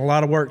 Did a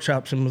lot of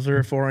workshops in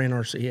Missouri for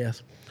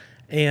NRCS.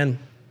 And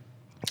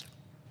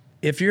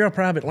if you're a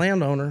private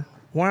landowner,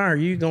 why are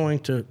you going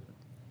to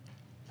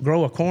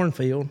grow a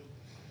cornfield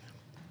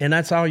and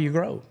that's all you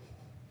grow,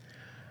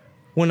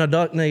 when a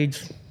duck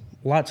needs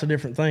lots of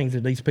different things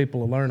that these people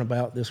will learn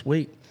about this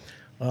week?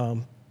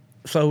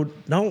 So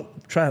don't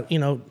let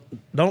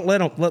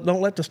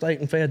the state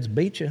and feds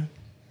beat you.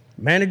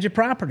 Manage your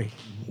property,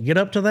 get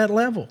up to that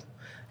level,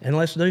 and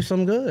let's do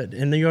some good.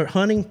 And the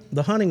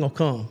hunting will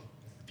come.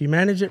 If you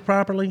manage it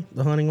properly,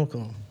 the hunting will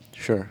come.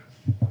 Sure.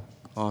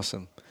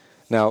 Awesome.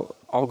 Now,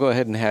 I'll go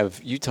ahead and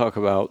have you talk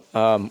about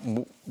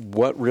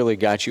what really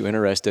got you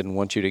interested and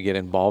want you to get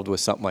involved with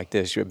something like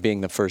this,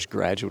 being the first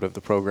graduate of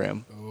the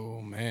program.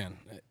 Oh, man.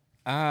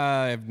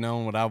 I have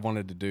known what I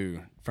wanted to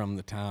do from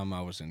the time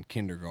I was in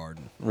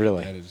kindergarten.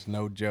 Really? That is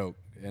no joke.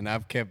 And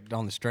I've kept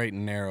on the straight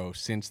and narrow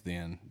since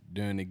then,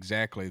 doing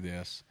exactly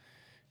this,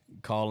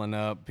 calling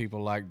up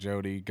people like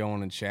Jody,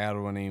 going and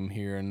shadowing him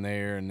here and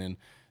there. And then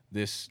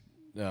this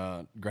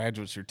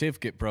graduate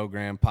certificate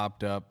program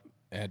popped up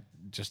at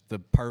just the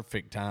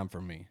perfect time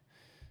for me.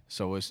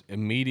 So it's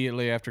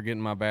immediately after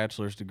getting my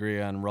bachelor's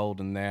degree, I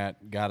enrolled in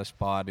that, got a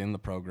spot in the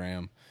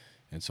program,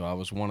 and so I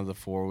was one of the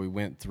four. We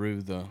went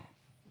through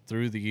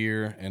the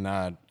year, and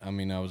I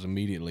was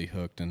immediately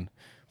hooked. And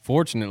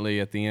fortunately,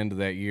 at the end of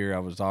that year, I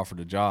was offered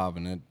a job,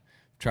 and it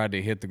tried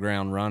to hit the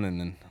ground running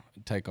and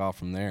take off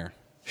from there.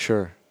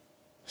 Sure.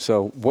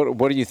 So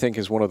what do you think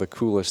is one of the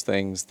coolest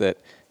things that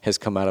has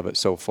come out of it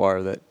so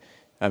far? That,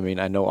 I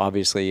know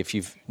obviously if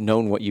you've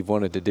known what you've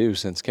wanted to do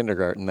since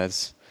kindergarten,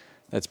 that's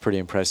pretty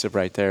impressive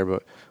right there.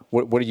 But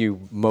what are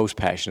you most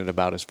passionate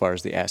about as far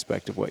as the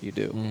aspect of what you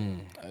do?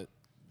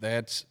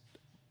 That's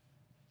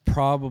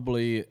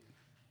probably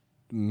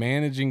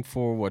managing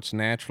for what's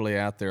naturally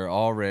out there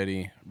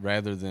already,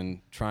 rather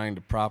than trying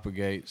to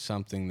propagate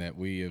something that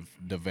we have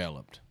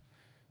developed.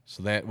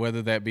 So that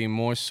whether that be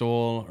moist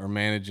soil or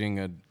managing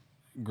a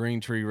green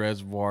tree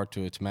reservoir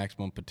to its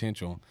maximum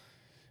potential,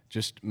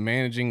 just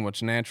managing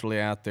what's naturally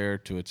out there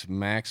to its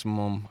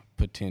maximum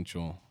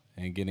potential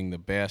and getting the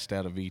best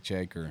out of each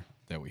acre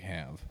that we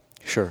have.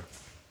 Sure.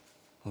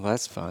 Well,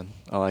 that's fun.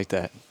 I like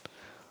that.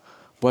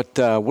 What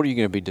are you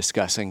going to be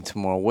discussing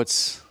tomorrow?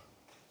 What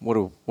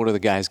are the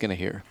guys going to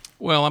hear?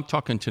 Well, I'm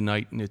talking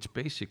tonight, and it's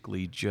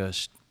basically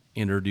just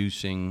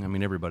introducing.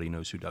 Everybody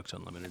knows who Ducks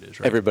Unlimited is,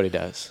 right? Everybody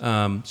does.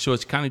 So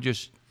it's kind of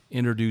just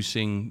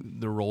introducing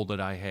the role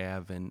that I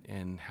have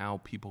and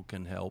how people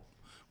can help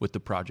with the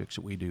projects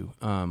that we do.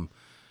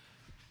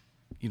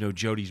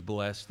 Jody's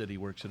blessed that he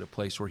works at a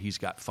place where he's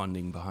got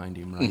funding behind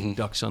him, right? Mm-hmm.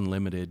 Ducks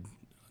Unlimited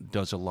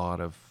does a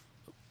lot of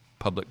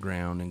public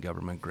ground and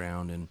government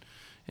ground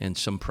and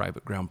some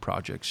private ground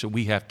projects. So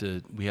we have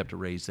to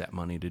raise that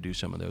money to do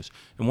some of those.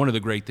 And one of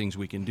the great things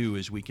we can do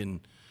is we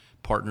can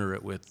partner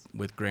it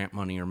with grant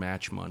money or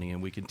match money,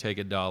 and we can take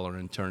 $1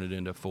 and turn it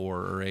into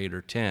 4 or 8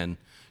 or 10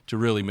 to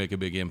really make a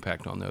big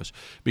impact on those.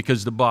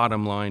 Because the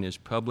bottom line is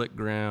public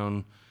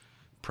ground,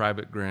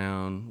 private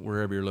ground,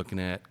 wherever you're looking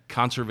at,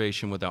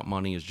 conservation without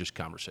money is just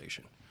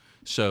conversation.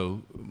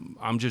 So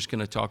I'm just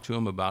going to talk to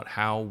them about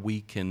how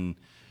we can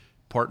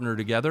partner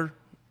together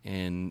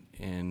and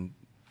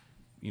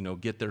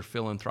get their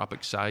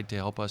philanthropic side to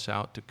help us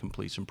out to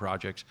complete some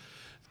projects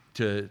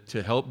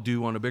to help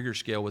do on a bigger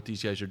scale what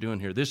these guys are doing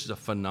here. This is a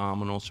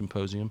phenomenal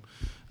symposium.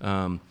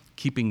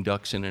 Keeping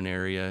ducks in an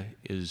area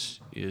is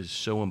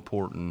so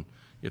important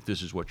if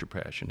this is what your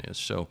passion is.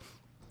 So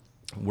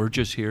we're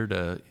just here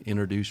to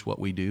introduce what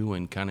we do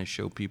and kind of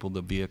show people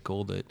the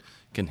vehicle that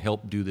can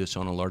help do this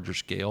on a larger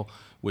scale,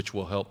 which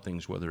will help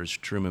things, whether it's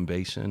Truman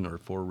Basin or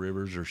Four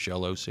Rivers or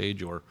Shell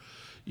Osage, or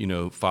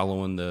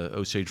following the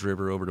Osage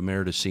River over to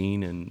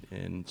Meridocene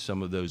and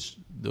some of those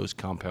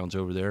compounds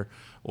over there,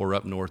 or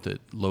up north at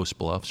Los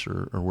Bluffs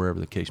or wherever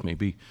the case may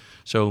be.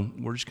 So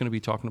we're just going to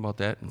be talking about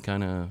that and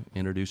kind of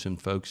introducing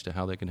folks to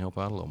how they can help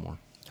out a little more.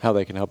 How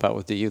they can help out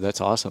with DU.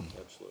 That's awesome.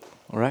 Absolutely.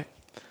 All right.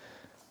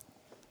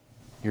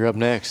 You're up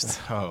next.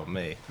 Oh,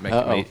 me.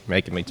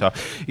 Making me talk.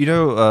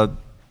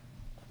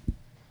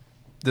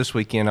 This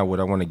weekend,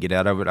 what I want to get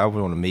out of it, I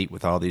want to meet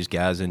with all these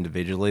guys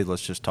individually.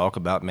 Let's just talk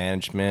about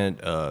management,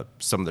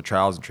 some of the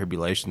trials and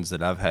tribulations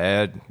that I've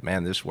had.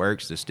 Man, this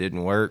works. This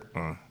didn't work.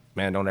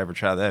 Man, don't ever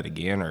try that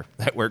again, or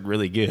that worked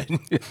really good.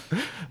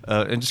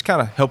 And just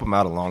kind of help them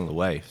out along the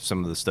way.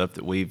 Some of the stuff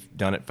that we've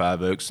done at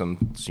Five Oaks, some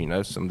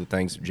of the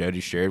things that Jody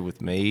shared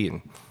with me,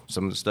 and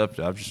some of the stuff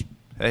that I've just,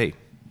 hey,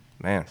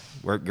 man,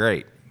 worked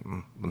great.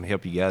 Let me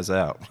help you guys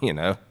out,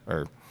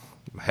 or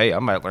hey, I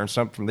might learn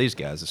something from these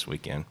guys this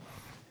weekend.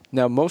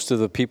 Now, most of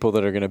the people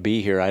that are going to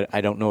be here, I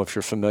don't know if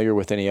you're familiar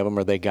with any of them.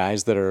 Are they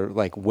guys that are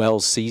like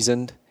well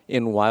seasoned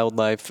in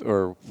wildlife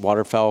or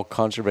waterfowl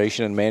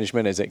conservation and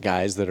management? Is it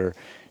guys that are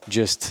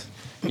just,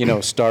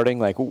 starting?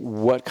 Like,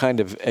 what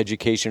kind of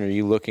education are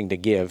you looking to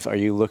give? Are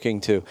you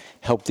looking to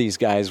help these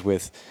guys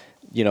with,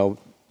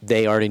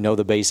 they already know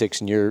the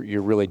basics and you're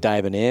really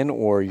diving in,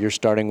 or you're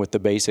starting with the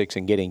basics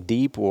and getting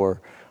deep,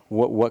 or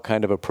what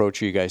kind of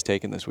approach are you guys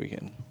taking this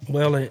weekend?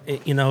 Well, at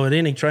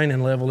any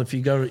training level, if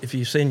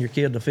you send your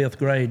kid to 5th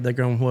grade, they're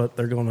going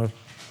to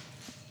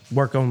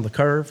work on the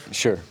curve.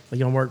 Sure. They're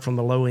going to work from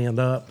the low end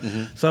up.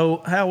 Mm-hmm. So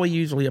how we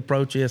usually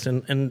approach this,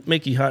 and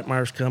Mickey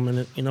Heitmeyer's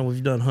coming,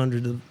 we've done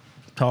hundreds of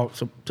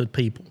talks to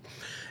people.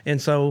 And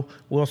so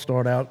we'll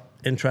start out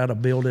and try to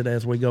build it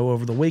as we go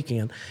over the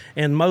weekend.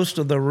 And most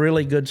of the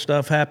really good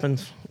stuff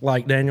happens,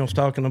 like Daniel's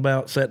talking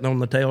about, sitting on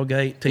the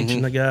tailgate,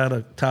 teaching the guy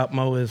to top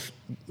mow his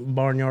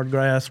barnyard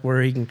grass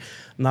where he can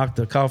knock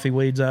the coffee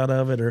weeds out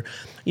of it, or,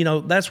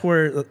 that's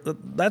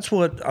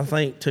what I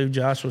think too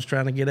Josh was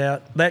trying to get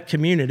at. That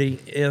community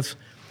is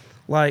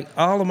like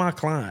all of my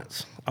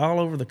clients all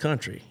over the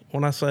country.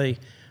 When I say,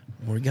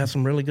 we got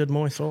some really good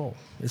moist soil,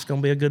 it's going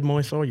to be a good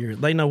moist soil year,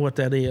 they know what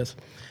that is.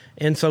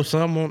 And so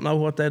some won't know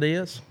what that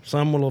is.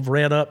 Some will have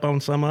read up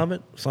on some of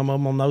it. Some of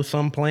them will know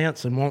some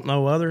plants and won't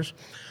know others.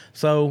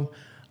 So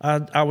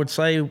I would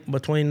say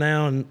between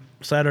now and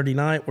Saturday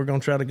night, we're going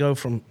to try to go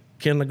from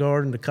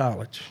kindergarten to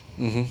college.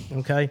 Mm-hmm.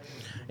 Okay?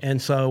 And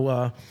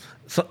so,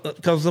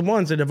 because the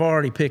ones that have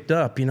already picked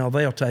up,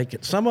 they'll take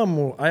it. Some of them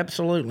will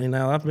absolutely.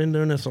 Now, I've been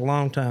doing this a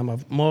long time.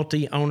 I've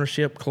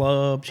multi-ownership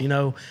clubs.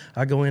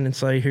 I go in and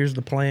say, here's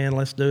the plan,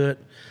 let's do it.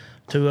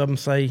 2 of them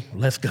say,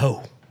 let's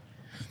go.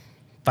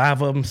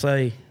 5 of them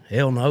say,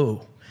 hell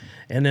no.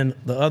 And then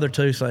the other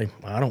 2 say,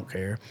 I don't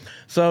care.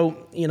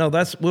 So,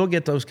 we'll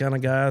get those kind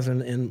of guys,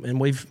 and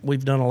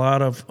we've done a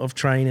lot of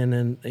training,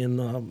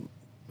 and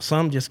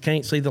some just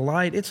can't see the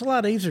light. It's a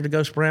lot easier to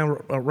go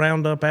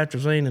round up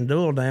atrazine and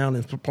dual down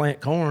and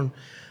plant corn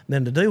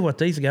than to do what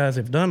these guys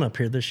have done up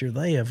here this year.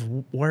 They have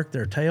worked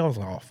their tails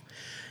off.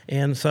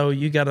 And so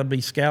you got to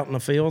be scouting the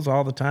fields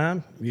all the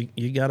time.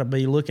 You got to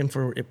be looking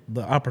for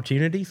the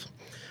opportunities.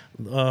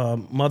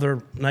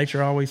 Mother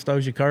Nature always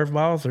throws you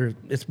curveballs.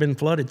 It's been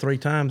flooded 3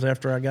 times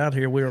after I got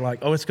here. We were like,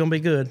 oh, it's going to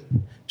be good.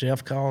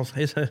 Jeff calls.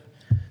 It's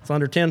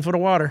under 10 foot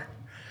of water.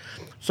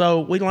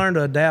 So we learned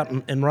to adapt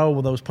and roll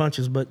with those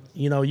punches. But,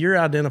 you're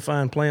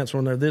identifying plants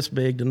when they're this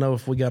big to know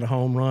if we got a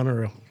home run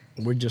or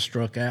we just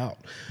struck out.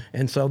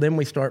 And so then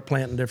we start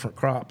planting different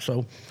crops.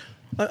 So,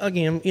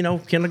 again,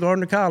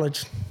 kindergarten to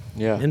college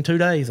in 2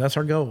 days. That's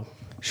our goal.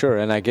 Sure,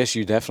 and I guess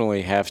you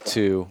definitely have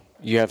to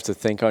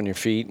think on your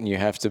feet, and you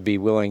have to be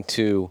willing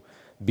to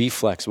be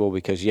flexible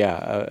because,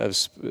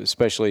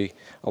 especially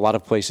a lot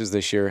of places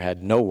this year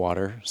had no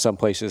water. Some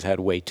places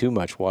had way too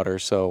much water.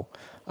 So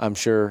I'm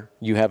sure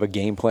you have a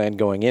game plan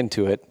going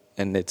into it,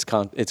 and it's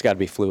got to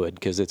be fluid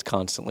because it's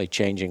constantly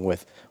changing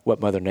with what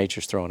Mother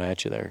Nature's throwing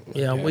at you there.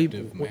 Yeah,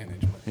 Adaptive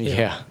management.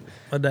 Yeah.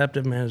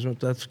 Adaptive management,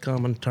 that's a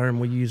common term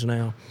we use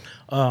now.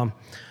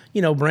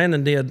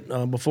 Brandon did,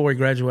 before he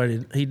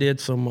graduated, he did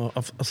some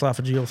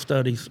esophageal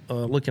studies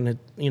looking at,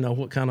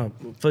 what kind of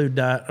food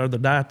diet or the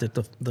diet that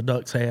the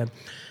ducks had.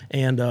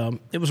 And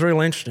it was real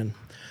interesting.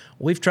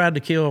 We've tried to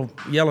kill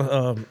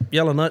yellow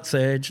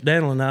nutsedge.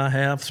 Daniel and I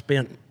have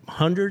spent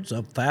hundreds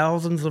of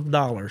thousands of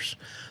dollars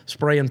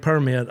spraying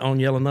permit on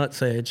yellow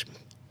nutsedge,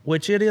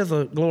 which it is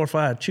a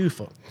glorified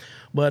chufa.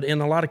 But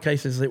in a lot of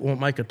cases, it won't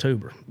make a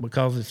tuber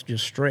because it's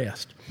just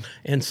stressed.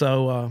 And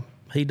so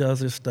he does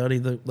this study.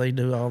 They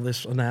do all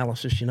this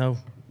analysis,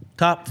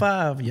 top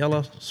 5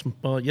 yellow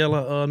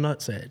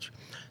nutsedge.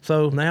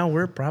 So now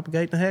we're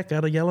propagating the heck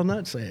out of yellow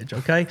nutsedge,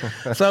 okay?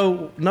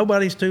 So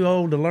nobody's too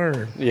old to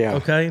learn,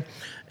 okay?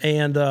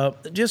 And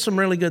just some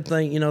really good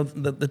things,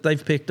 that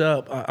they've picked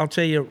up. I'll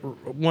tell you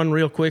one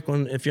real quick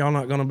one. If y'all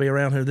not going to be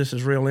around here, this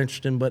is real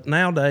interesting. But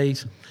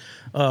nowadays,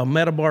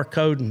 metabar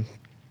coding,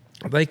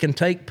 they can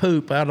take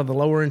poop out of the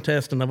lower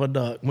intestine of a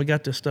duck. We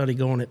got this study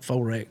going at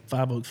FOREC,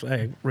 Five Oaks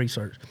Ag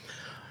Research.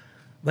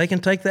 They can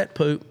take that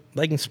poop,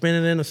 they can spin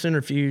it in a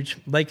centrifuge,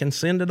 they can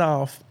send it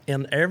off,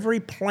 and every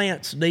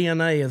plant's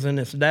DNA is in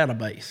its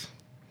database.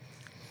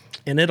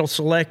 And it'll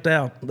select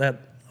out that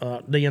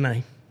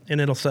DNA, and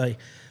it'll say,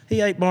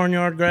 he ate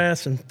barnyard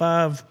grass and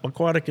 5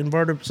 aquatic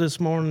invertebrates this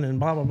morning and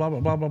blah, blah, blah,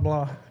 blah, blah, blah,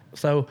 blah.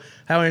 So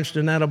how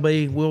interesting that'll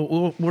be.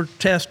 We're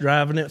test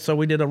driving it, so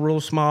we did a real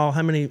small.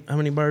 How many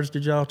birds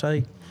did y'all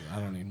take? I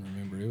don't even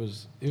remember. It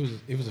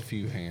was a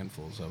few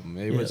handfuls of them.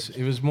 It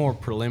was more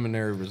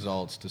preliminary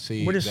results to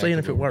see. We're just exactly seeing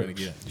if it what we're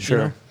works. gonna get.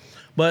 Sure.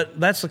 But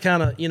that's the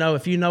kind of,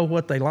 if you know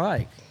what they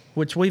like,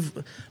 which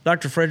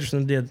Dr.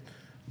 Frederickson did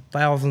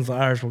thousands of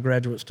hours with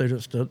graduate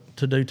students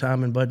to do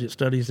time and budget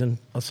studies in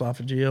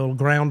esophageal,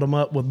 ground them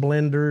up with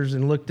blenders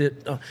and looked at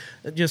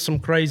just some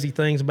crazy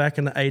things back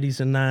in the 80s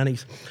and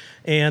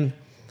 90s.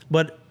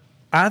 But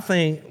I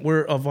think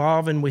we're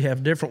evolving. We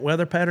have different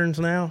weather patterns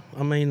now.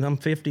 I mean, I'm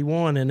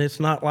 51, and it's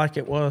not like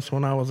it was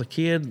when I was a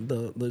kid.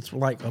 It's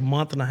like a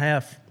month and a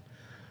half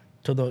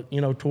to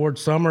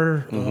towards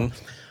summer.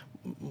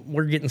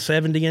 We're getting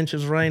 70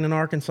 inches of rain in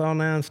Arkansas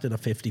now instead of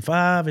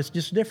 55. It's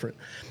just different.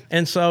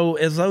 And so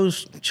as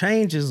those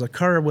changes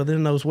occur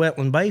within those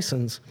wetland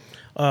basins,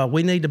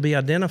 we need to be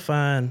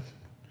identifying,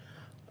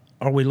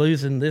 are we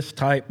losing this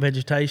type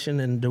vegetation,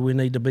 and do we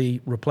need to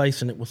be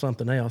replacing it with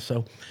something else?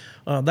 So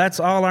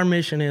that's all our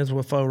mission is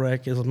with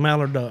FOREC is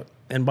mallard duck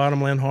and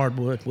bottomland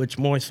hardwood, which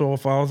moist soil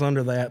falls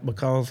under that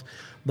because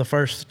the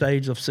first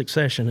stage of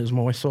succession is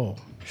moist soil.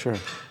 Sure.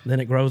 Then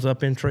it grows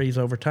up in trees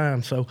over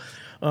time. So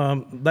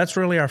that's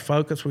really our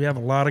focus. We have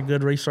a lot of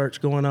good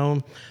research going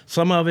on.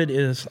 Some of it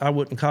is, I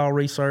wouldn't call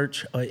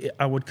research.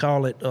 I would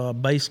call it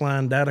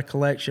baseline data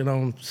collection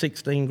on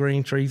 16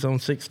 green trees on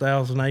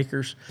 6,000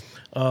 acres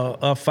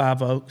of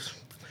Five Oaks,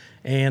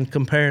 and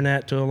comparing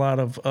that to a lot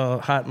of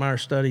Heitmeyer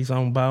studies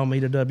on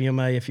Biometa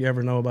WMA. If you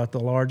ever know about the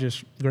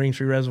largest green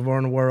tree reservoir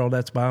in the world,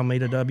 that's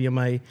Biometa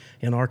WMA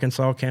in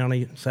Arkansas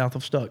County, south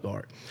of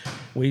Stuttgart.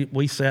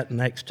 We sat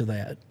next to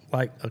that,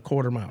 like a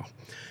quarter mile.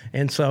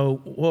 And so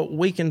what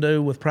we can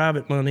do with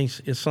private monies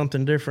is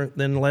something different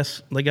than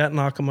unless they got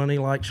NACA money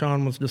like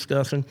Sean was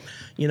discussing.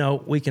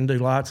 We can do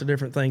lots of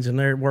different things, and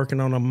they're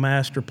working on a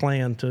master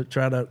plan to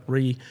try to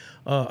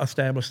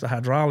establish the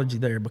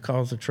hydrology there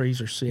because the trees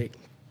are sick.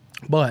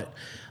 But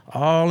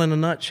all in a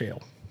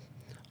nutshell,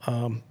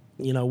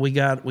 we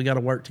got to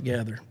work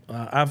together.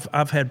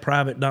 I've had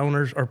private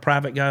donors or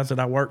private guys that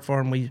I work for,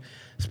 and we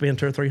spend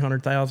 $200,000 or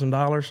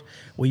 $300,000.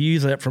 We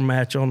use that for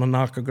match on the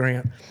NACA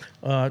grant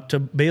to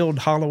build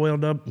Hollowell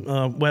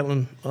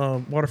wetland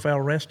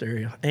waterfowl rest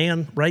area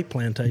and rape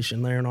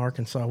plantation there in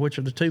Arkansas, which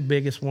are the 2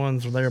 biggest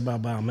ones there by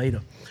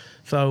Biometa.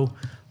 So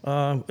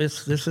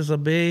this is a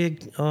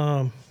big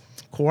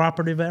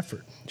cooperative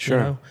effort.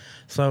 Sure.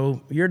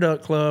 So your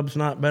duck club's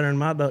not better than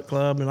my duck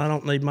club, and I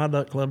don't need my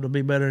duck club to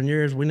be better than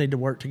yours. We need to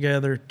work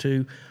together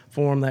to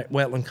form that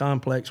wetland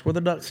complex where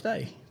the ducks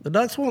stay. The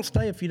ducks won't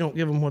stay if you don't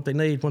give them what they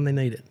need when they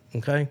need it,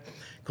 okay?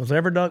 Because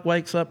every duck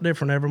wakes up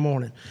different every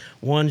morning.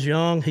 One's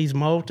young, he's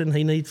molting,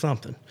 he needs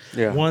something.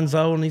 Yeah. One's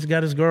old, and he's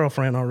got his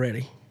girlfriend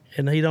already,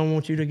 and he don't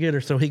want you to get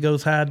her, so he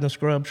goes hide in the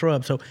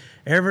shrub. So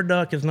every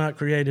duck is not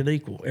created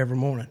equal every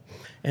morning.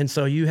 And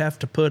so you have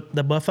to put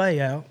the buffet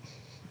out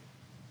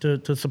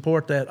to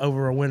support that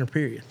over a winter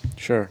period.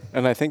 Sure.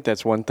 And I think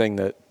that's one thing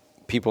that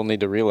people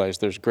need to realize.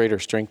 There's greater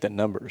strength in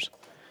numbers.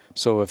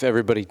 So if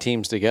everybody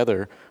teams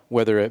together,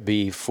 whether it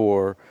be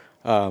for,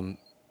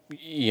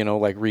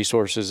 like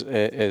resources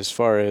as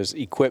far as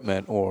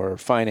equipment or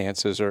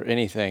finances or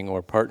anything,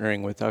 or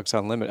partnering with Ducks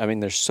Unlimited, I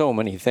mean, there's so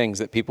many things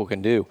that people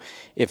can do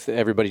if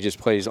everybody just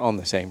plays on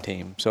the same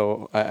team.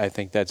 So I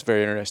think that's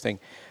very interesting.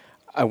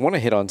 I want to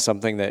hit on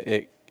something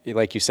that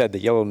like you said, the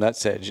yellow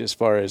nutsedge, as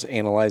far as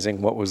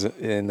analyzing what was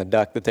in the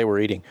duck that they were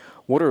eating.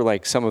 What are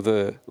like some of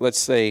the, let's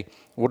say,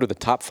 what are the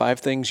top 5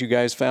 things you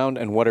guys found,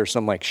 and what are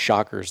some like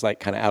shockers, like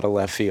kind of out of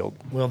left field?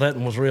 Well, that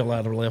one was real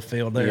out of left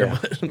field there. Yeah.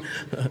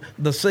 But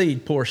the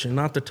seed portion,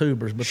 not the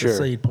tubers, but Sure. the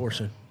seed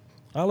portion.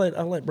 I'll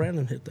let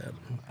Brandon hit that.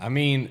 I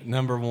mean,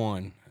 number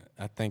one,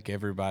 I think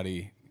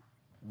everybody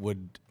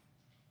would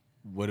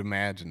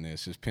imagine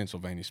this is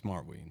Pennsylvania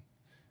smartweed.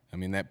 I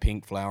mean, that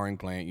pink flowering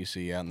plant you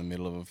see out in the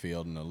middle of a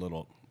field in a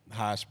little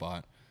high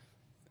spot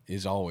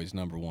is always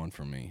number one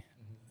for me.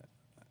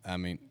 I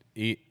mean,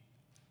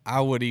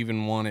 I would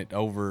even want it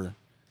over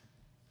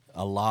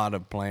a lot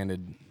of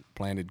planted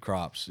planted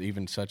crops,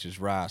 even such as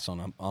rice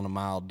on a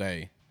mild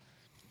day.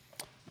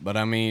 But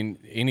I mean,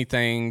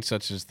 anything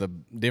such as the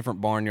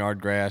different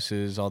barnyard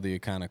grasses, all the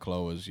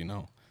echinocloas,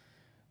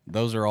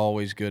 those are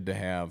always good to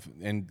have.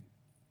 And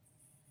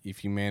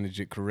if you manage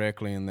it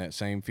correctly in that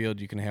same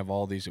field, you can have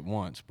all these at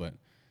once. But,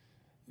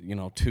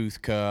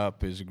 tooth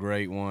cup is a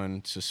great one.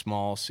 It's a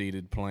small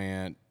seeded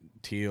plant.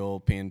 Teal,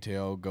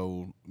 pintail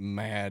go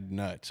mad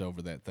nuts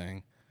over that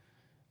thing.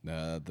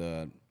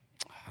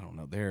 I don't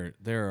know,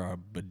 there are a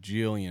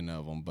bajillion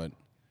of them, but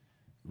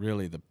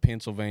really the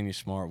Pennsylvania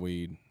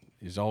smartweed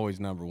is always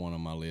number one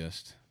on my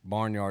list.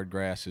 Barnyard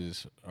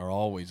grasses are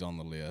always on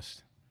the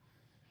list.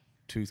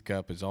 Tooth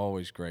cup is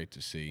always great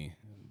to see,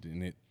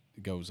 and it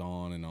goes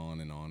on and on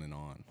and on and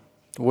on.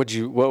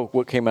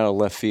 What came out of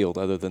left field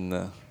other than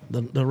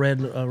the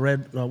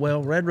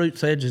red root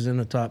sedge is in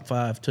the top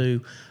 5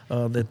 too,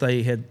 that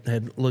they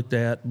had looked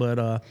at,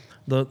 but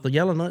the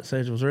yellow nut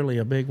sedge was really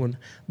a big one.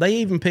 They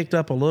even picked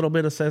up a little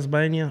bit of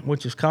sesbania,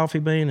 which is coffee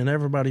bean, and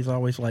everybody's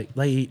always like,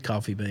 they eat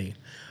coffee bean.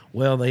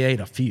 Well, they ate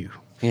a few.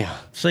 Yeah.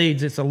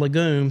 Seeds, it's a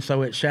legume,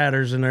 so it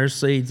shatters and there's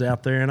seeds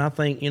out there. And I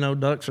think,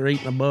 ducks are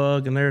eating a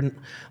bug, and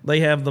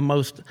they have the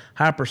most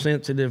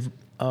hypersensitive,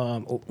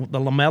 the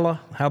lamella,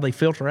 how they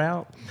filter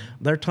out.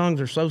 Their tongues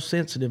are so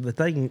sensitive that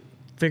they can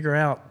figure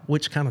out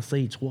which kind of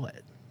seed's what.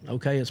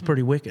 Okay, it's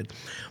pretty wicked.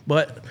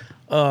 But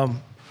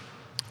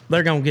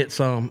they're going to get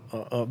some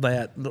of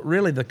that.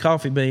 Really, the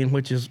coffee bean,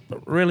 which has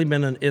really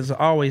is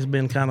always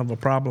been kind of a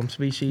problem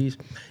species,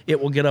 it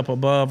will get up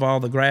above all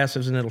the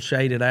grasses and it'll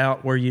shade it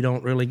out where you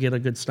don't really get a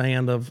good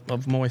stand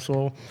of moist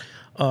soil.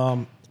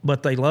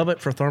 But they love it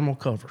for thermal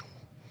cover.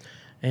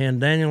 And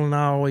Daniel and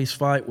I always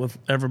fight with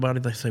everybody.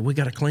 They say, we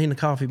got to clean the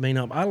coffee bean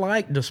up. I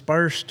like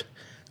dispersed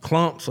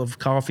clumps of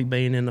coffee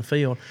bean in the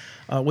field.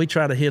 We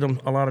try to hit them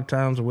a lot of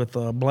times with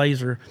a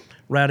blazer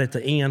right at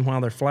the end while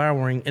they're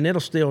flowering, and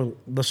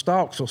the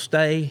stalks will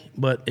stay,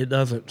 but it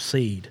doesn't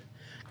seed,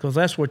 because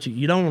that's what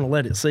you don't want to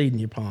let it seed in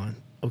your pond,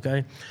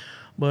 okay?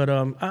 But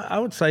I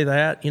would say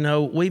that,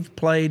 we've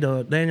played,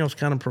 Daniel's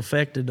kind of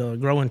perfected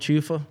growing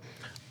chufa,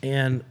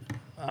 and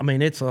I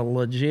mean, it's a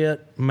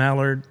legit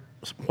mallard,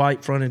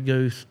 white-fronted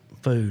goose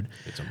food.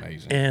 It's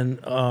amazing.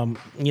 And,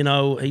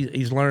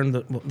 he's learned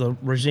the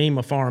regime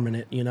of farming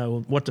it,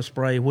 what to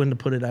spray, when to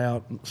put it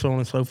out, so on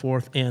and so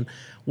forth. And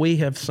we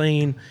have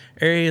seen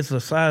areas the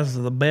size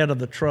of the bed of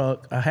the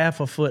truck, a half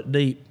a foot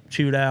deep,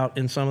 chewed out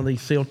in some of these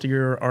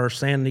siltier or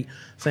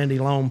sandy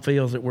loam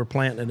fields that we're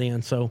planting it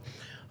in. So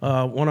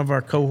one of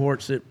our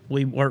cohorts that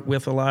we work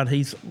with a lot,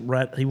 he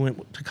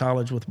went to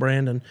college with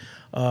Brandon.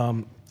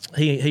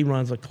 He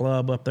runs a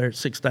club up there at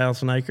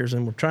 6,000 acres,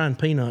 and we're trying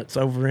peanuts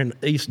over in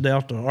East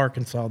Delta,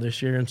 Arkansas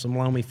this year in some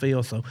loamy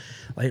fields. So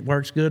it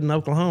works good in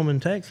Oklahoma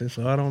and Texas,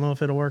 so I don't know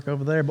if it'll work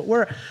over there. But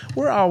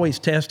we're always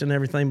testing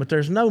everything, but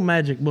there's no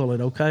magic bullet,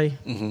 okay?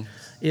 Mm-hmm.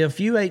 If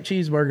you ate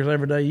cheeseburgers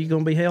every day, you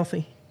going to be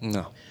healthy?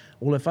 No.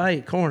 Well, if I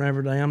eat corn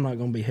every day, I'm not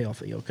going to be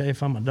healthy, okay,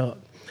 if I'm a duck.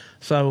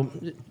 So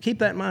keep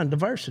that in mind,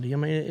 diversity. I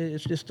mean,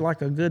 it's just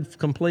like a good,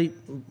 complete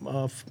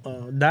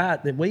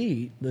diet that we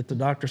eat, that the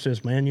doctor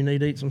says, man, you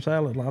need to eat some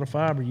salad, a lot of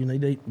fiber, you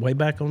need to eat way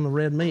back on the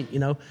red meat.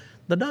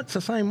 The duck's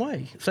the same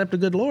way, except the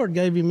good Lord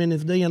gave him in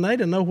his DNA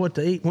to know what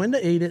to eat, when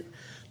to eat it,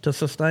 to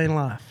sustain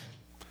life.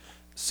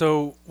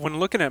 So when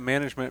looking at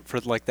management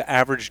for like the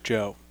average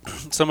Joe,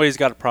 somebody's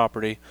got a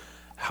property,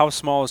 how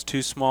small is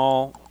too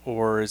small,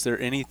 or is there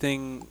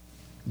anything?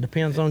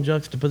 Depends on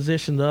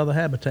juxtaposition to other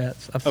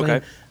habitats.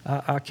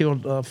 I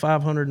killed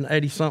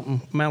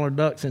 580-something mallard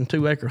ducks in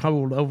 2-acre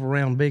hold over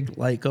around Big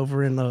Lake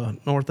over in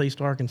northeast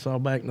Arkansas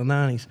back in the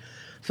 90s.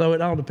 So it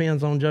all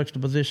depends on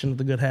juxtaposition of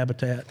the good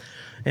habitat.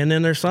 And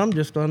then there's some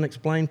just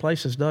unexplained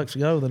places ducks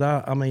go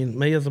that I mean,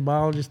 me as a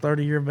biologist,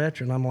 30-year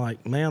veteran, I'm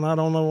like, man, I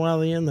don't know why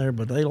they're in there,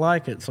 but they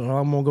like it, so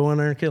I'm going to go in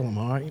there and kill them,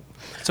 all right?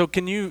 So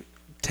can you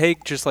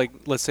take just like,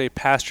 let's say,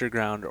 pasture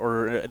ground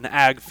or an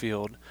ag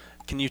field,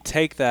 can you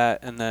take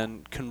that and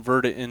then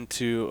convert it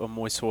into a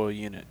moist soil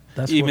unit,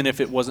 even if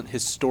it wasn't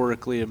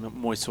historically a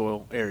moist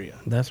soil area?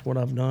 That's what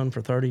I've done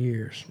for 30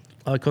 years.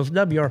 Because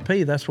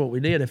WRP, that's what we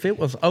did. If it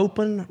was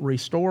open,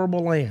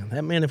 restorable land,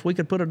 that meant if we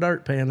could put a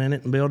dirt pan in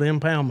it and build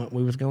impoundment,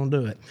 we was going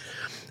to do it.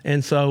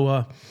 And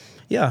so,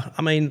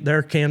 I mean,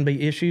 there can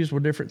be issues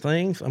with different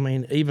things. I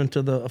mean, even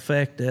to the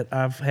effect that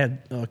I've had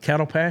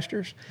cattle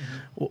pastures.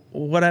 Mm-hmm.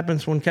 What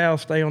happens when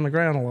cows stay on the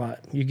ground a lot?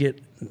 You get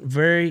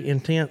very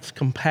intense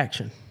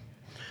compaction.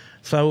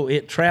 So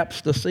it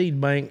traps the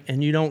seed bank,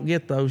 and you don't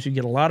get those. You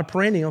get a lot of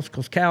perennials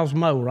because cows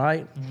mow,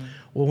 right? Mm-hmm.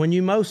 Well, when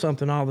you mow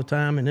something all the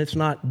time and it's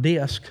not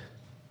disc,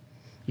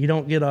 you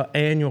don't get an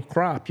annual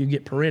crop. You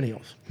get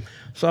perennials.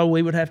 So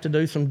we would have to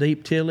do some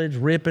deep tillage,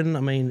 ripping,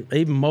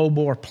 even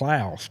mow-bore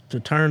plows to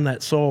turn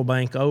that soil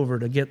bank over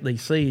to get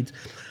these seeds.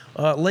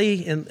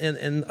 Lee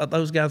and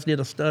those guys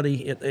did a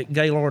study at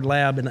Gaylord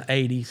Lab in the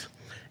 80s,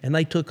 and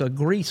they took a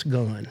grease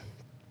gun,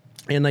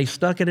 and they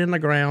stuck it in the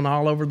ground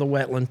all over the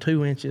wetland,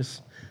 2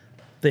 inches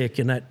thick,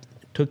 and that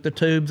took the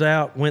tubes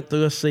out, went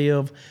through a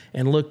sieve,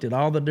 and looked at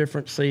all the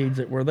different seeds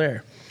that were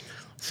there.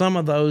 some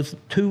of those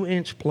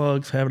 2-inch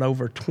plugs have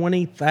over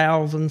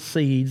 20,000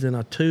 seeds in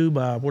a 2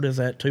 by, what is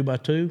that, 2 by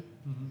 2?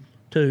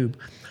 Tube.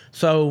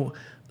 So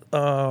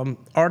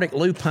Arctic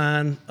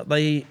lupine,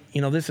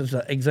 this is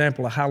an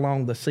example of how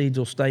long the seeds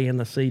will stay in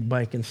the seed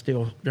bank and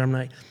still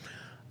germinate.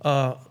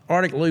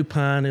 Arctic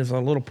lupine is a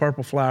little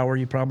purple flower.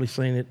 You've probably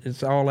seen it.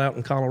 It's all out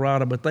in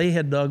Colorado, but they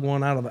had dug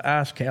one out of the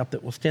ice cap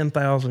that was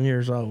 10,000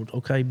 years old.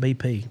 Okay,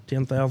 BP,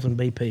 10,000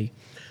 BP.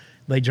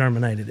 They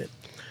germinated it.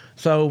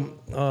 So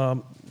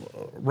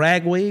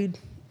ragweed,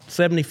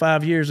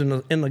 75 years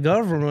in the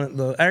government,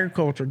 the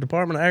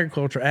Department of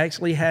Agriculture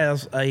actually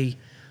has a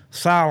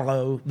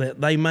silo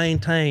that they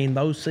maintain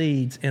those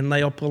seeds, and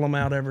they'll pull them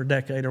out every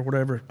decade or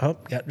whatever. Oh,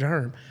 got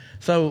germ.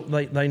 So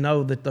they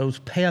know that those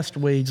pest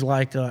weeds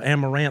like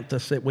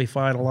amaranthus that we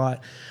fight a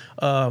lot,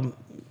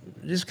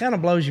 just kind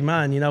of blows your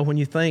mind, when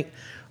you think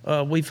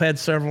we've had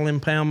several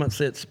impoundments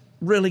that's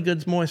really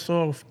good moist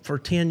soil for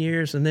 10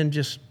 years and then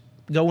just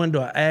go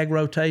into an ag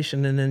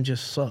rotation and then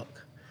just suck.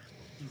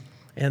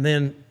 And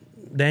then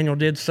Daniel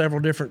did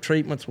several different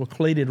treatments with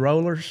cleated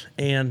rollers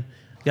and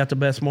got the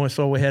best moist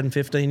soil we had in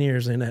 15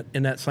 years in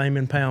that same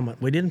impoundment.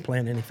 We didn't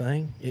plant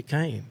anything; it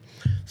came.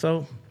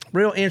 So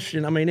real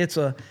interesting. I mean, it's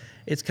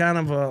kind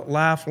of a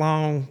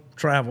lifelong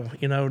travel.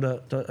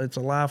 It's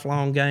a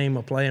lifelong game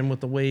of playing with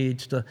the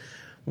weeds.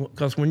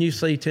 Because when you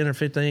see 10 or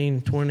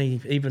 15,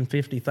 20, even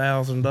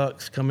 50,000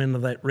 ducks come into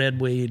that red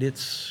weed,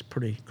 it's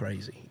pretty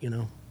crazy.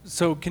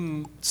 So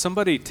can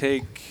somebody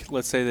take,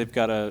 let's say they've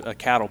got a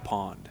cattle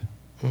pond.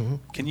 Mm-hmm.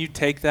 Can you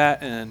take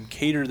that and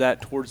cater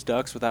that towards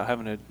ducks without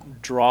having to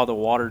draw the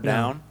water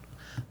down?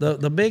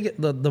 The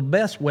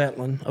best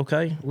wetland,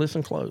 okay,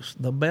 listen close.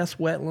 The best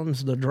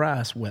wetland's the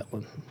driest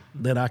wetland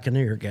that I can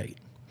irrigate.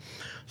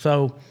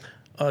 So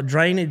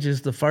drainage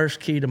is the first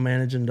key to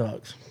managing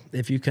ducks.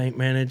 If you can't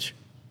manage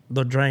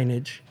the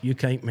drainage, you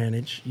can't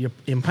manage your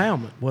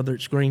impoundment, whether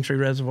it's Green Tree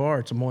Reservoir or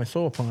it's a moist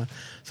soil pond.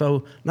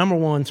 So number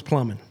one's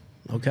plumbing,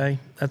 okay?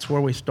 That's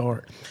where we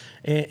start.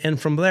 And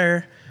from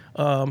there,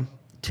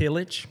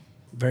 tillage,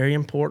 very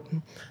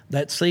important.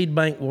 That seed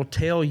bank will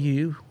tell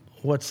you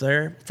what's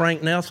there.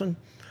 Frank Nelson,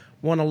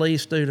 one of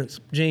Lee's students,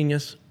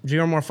 genius.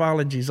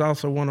 Geomorphology is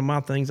also one of my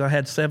things. I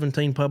had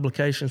 17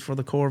 publications for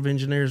the Corps of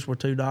Engineers with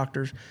 2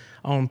 doctors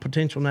on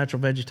potential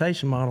natural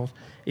vegetation models.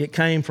 It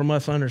came from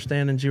us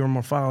understanding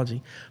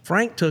geomorphology.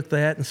 Frank took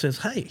that and says,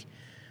 hey,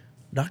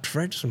 Dr.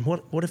 Fredrickson,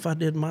 what if I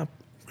did my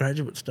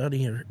graduate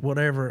study or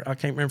whatever? I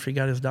can't remember if he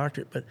got his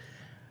doctorate, but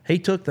he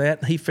took that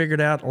and he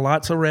figured out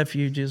lots of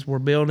refuges. We're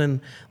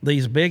building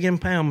these big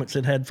impoundments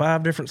that had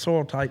 5 different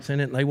soil types in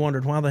it, and they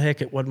wondered why the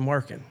heck it wasn't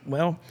working.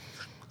 Well,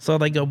 so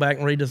they go back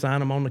and redesign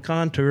them on the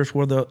contours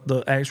where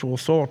the actual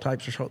soil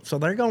types are. So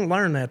they're going to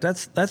learn that.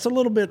 That's a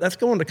little bit, that's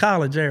going to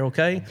college there,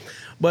 okay?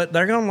 But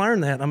they're going to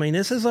learn that. I mean,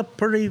 this is a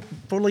pretty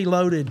fully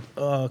loaded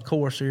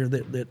course here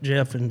that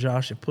Jeff and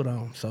Josh have put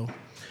on. So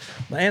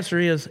the answer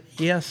is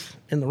yes,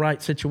 in the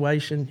right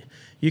situation,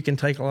 you can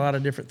take a lot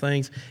of different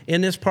things.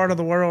 In this part of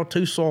the world,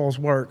 2 soils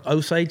work,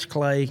 Osage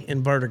clay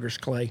and Verdigris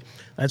clay.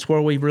 That's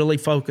where we really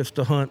focus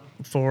to hunt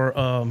for,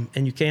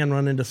 and you can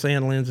run into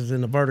sand lenses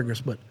in the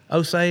Verdigris, but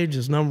Osage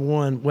is number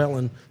 1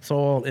 wetland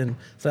soil in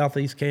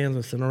southeast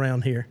Kansas and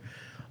around here.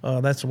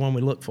 That's the one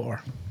we look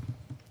for.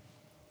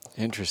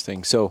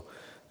 Interesting. So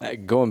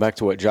going back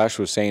to what Josh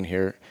was saying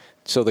here,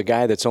 so the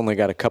guy that's only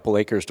got a couple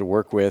acres to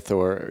work with,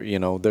 or,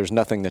 there's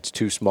nothing that's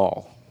too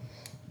small.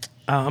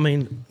 I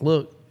mean,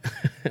 look,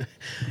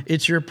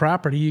 it's your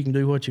property. You can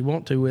do what you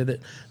want to with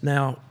it.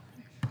 Now,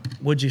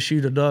 would you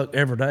shoot a duck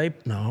every day?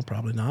 No,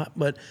 probably not.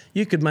 But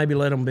you could maybe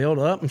let them build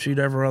up and shoot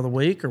every other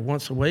week or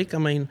once a week. I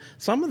mean,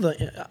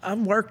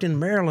 I've worked in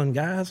Maryland,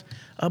 guys.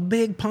 A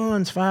big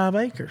pond's 5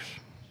 acres.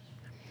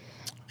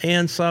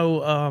 And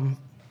so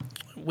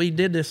we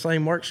did this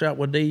same workshop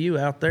with DU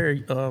out there.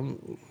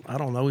 I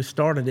don't know, we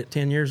started it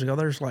 10 years ago.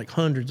 There's like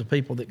hundreds of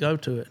people that go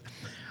to it.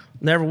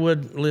 Never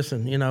would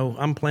listen,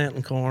 I'm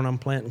planting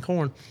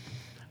corn.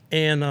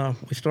 And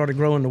we started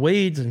growing the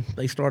weeds, and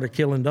they started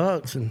killing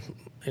ducks, and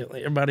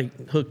everybody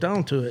hooked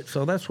on to it.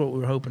 So that's what we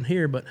were hoping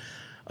here. But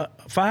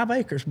 5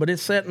 acres, but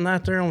it's sitting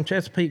out there on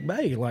Chesapeake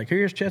Bay. Like,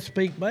 here's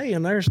Chesapeake Bay,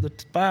 and there's the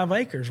 5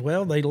 acres.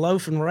 Well, they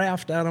loaf and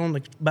raft out on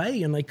the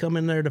bay, and they come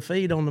in there to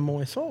feed on the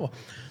moist soil.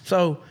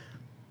 So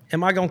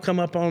am I going to come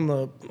up on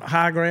the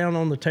high ground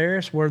on the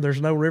terrace where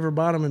there's no river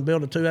bottom and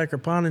build a 2-acre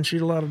pond and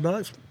shoot a lot of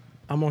ducks?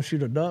 I'm going to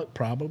shoot a duck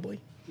probably,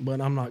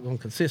 but I'm not going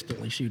to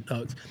consistently shoot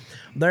ducks.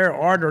 There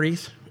are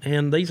arteries,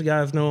 and these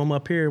guys know them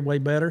up here way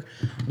better.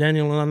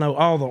 Daniel and I know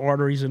all the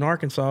arteries in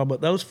Arkansas,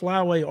 but those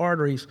flyway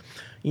arteries,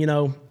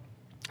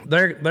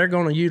 they're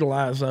going to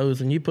utilize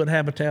those, and you put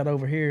habitat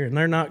over here, and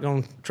they're not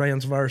going to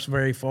transverse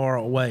very far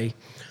away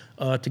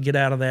to get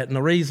out of that. And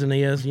the reason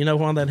is,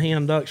 why that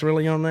hen duck's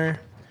really on there?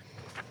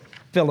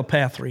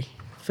 Philopatry.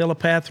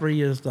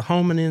 Philopatry is the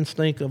homing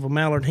instinct of a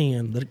mallard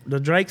hen. The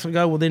drakes will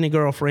go with any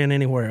girlfriend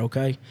anywhere,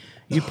 okay?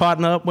 You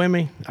potting up with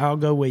me, I'll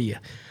go with you.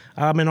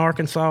 I'm in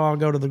Arkansas, I'll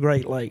go to the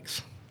Great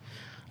Lakes.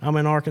 I'm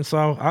in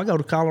Arkansas, I'll go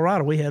to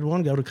Colorado. We had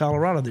one go to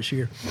Colorado this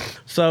year.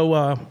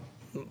 So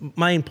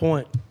main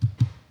point,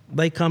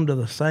 they come to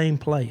the same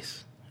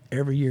place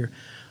every year.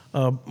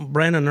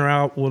 Brandon and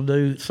I will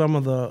do some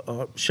of the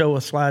a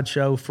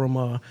slideshow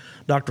from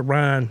Dr.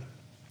 Brian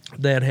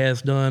that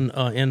has done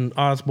in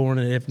Osborne,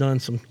 and have done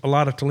a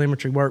lot of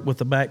telemetry work with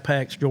the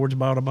backpacks. George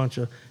bought a bunch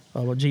of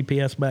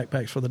GPS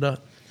backpacks for the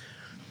duck.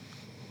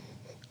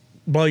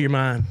 Blow your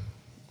mind.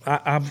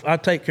 I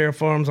take care of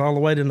farms all the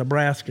way to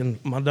Nebraska,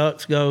 and my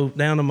ducks go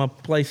down to my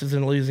places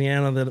in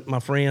Louisiana that my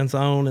friends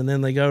own, and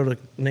then they go to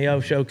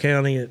Neosho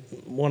County at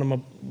one of my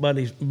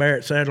buddies,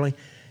 Barrett Sadlerly,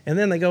 and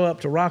then they go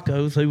up to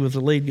Rocco's, who was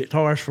the lead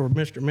guitarist for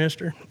Mr.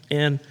 Mister,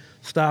 and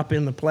stop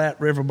in the Platte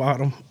River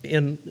bottom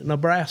in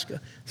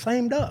Nebraska.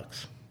 Same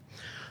ducks.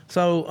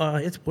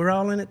 So we're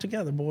all in it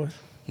together, boys.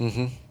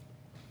 Mm-hmm.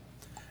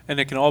 And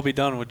it can all be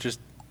done with just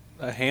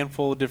a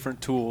handful of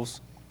different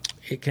tools.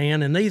 It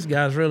can, and these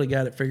guys really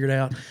got it figured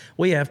out.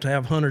 We have to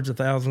have hundreds of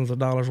thousands of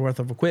dollars worth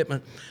of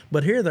equipment,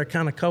 but here they're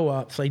kind of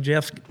co-op. Say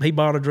he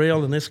bought a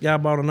drill, and this guy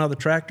bought another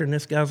tractor, and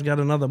this guy's got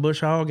another bush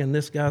hog, and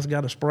this guy's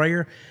got a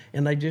sprayer,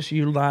 and they just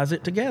utilize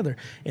it together.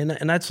 And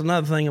that's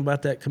another thing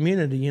about that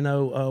community. You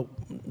know,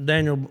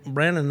 Daniel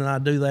Brandon and I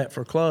do that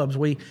for clubs.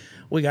 We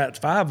got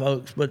 5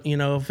 Oaks, but, you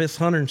know, if it's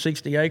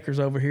 160 acres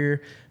over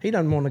here, he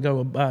doesn't want to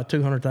go buy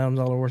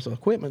 $200,000 worth of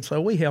equipment.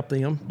 So we help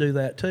them do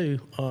that too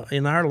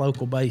in our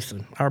local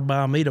basin, our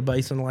Biomeda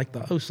basin, like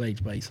the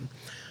Osage Basin.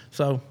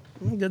 So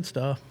good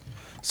stuff.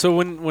 So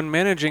when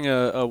managing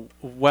a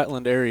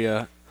wetland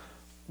area,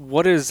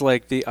 what is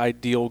like the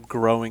ideal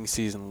growing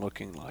season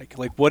looking like?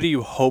 Like, what do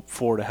you hope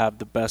for to have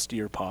the best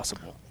year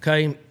possible?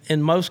 Okay,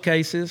 in most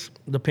cases,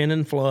 depending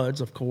on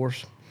floods, of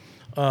course,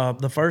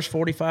 the first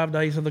 45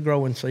 days of the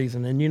growing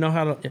season, and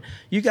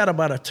you got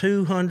about a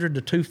 200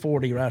 to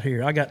 240 right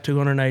here. I got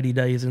 280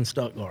 days in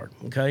Stuttgart,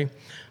 okay?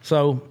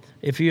 So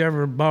if you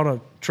ever bought a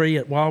tree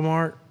at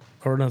Walmart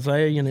or an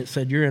azalea and it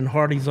said you're in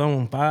hardy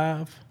zone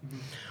 5,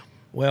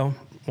 well,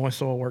 moist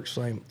soil works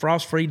the same.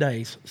 Frost-free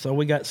days, so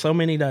we got so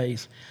many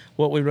days.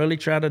 What we really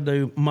try to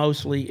do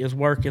mostly is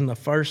work in the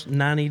first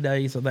 90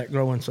 days of that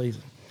growing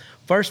season.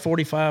 First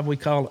 45 we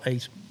call a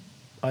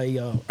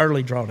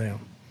early drawdown.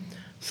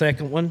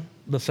 Second one,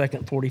 the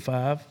second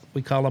 45,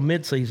 we call a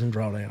mid-season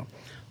drawdown.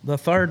 The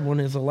third one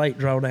is a late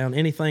drawdown,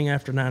 anything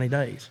after 90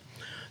 days.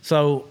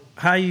 So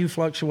how you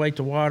fluctuate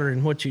the water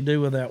and what you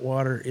do with that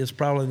water is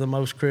probably the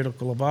most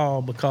critical of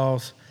all,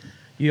 because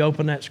you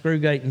open that screw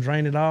gate and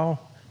drain it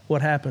all,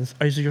 what happens?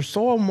 Is your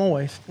soil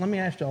moist? Let me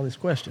ask you all this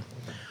question.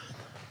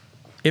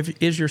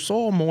 Is your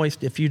soil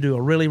moist if you do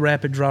a really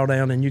rapid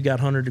drawdown and you got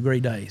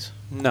 100-degree days?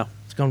 No.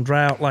 It's going to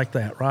dry out like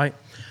that, right?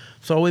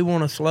 So we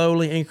want to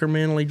slowly,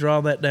 incrementally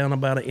draw that down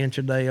about 1 inch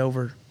a day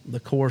over the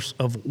course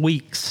of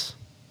weeks.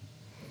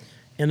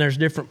 And there's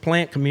different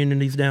plant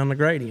communities down the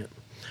gradient.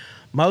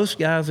 Most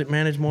guys that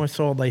manage moist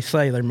soil, they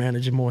say they're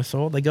managing moist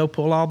soil. They go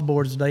pull all the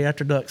boards the day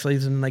after duck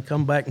season, and they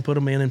come back and put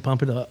them in and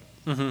pump it up.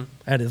 Mm-hmm.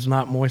 That is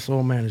not moist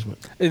soil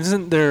management.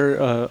 Isn't there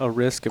a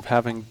risk of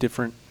having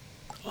different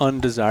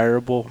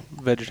undesirable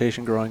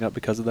vegetation growing up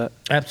because of that?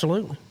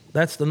 Absolutely.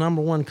 That's the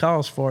number one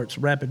cause for its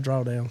rapid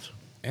drawdowns.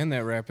 And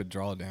that rapid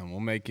drawdown will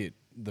make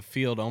the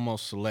field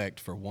almost select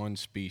for one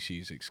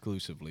species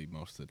exclusively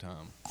most of the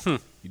time.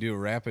 You do a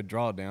rapid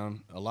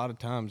drawdown, a lot of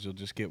times you'll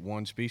just get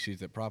one species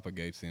that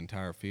propagates the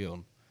entire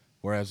field,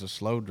 whereas a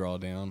slow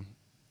drawdown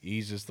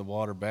eases the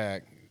water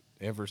back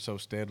ever so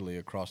steadily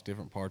across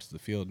different parts of the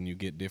field, and you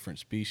get different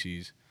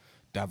species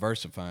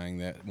diversifying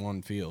that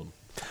one field.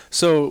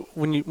 So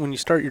when you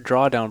start your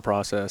drawdown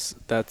process,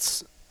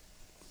 that's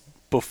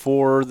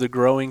before the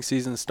growing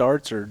season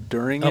starts or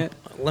during it?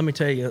 Let me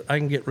tell you, I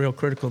can get real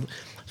critical.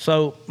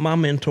 So my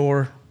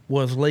mentor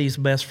was Lee's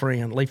best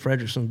friend, Lee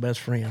Frederickson's best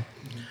friend.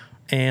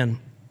 And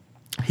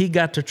he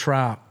got to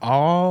try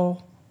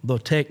all the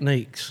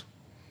techniques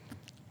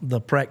the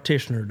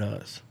practitioner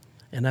does.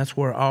 And that's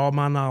where all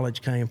my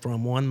knowledge came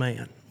from, one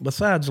man,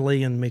 besides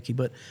Lee and Mickey.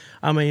 But,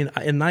 I mean,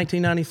 in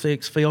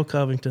 1996, Phil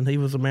Covington, he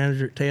was a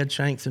manager at Ted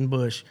Shanks in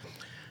Bush.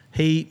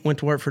 He went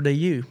to work for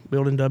DU,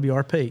 building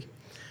WRP.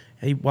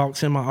 He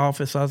walks in my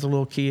office. I was a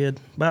little kid,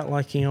 about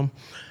like him,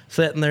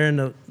 sitting there in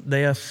the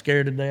desk,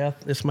 scared to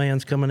death. This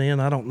man's coming in.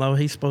 I don't know.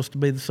 He's supposed to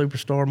be the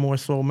superstar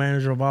moist soil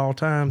manager of all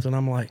times. And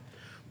I'm like,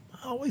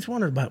 I always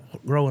wondered about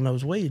growing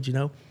those weeds, you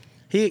know.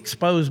 He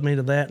exposed me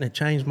to that, and it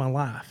changed my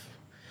life.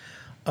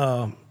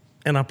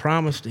 And I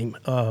promised him.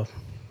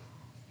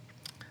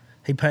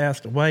 He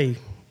passed away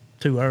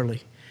too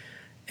early.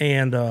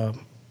 And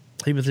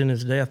he was in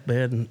his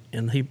deathbed,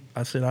 and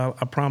I said,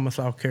 I promise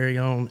I'll carry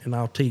on and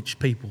I'll teach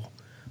people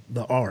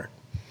the art,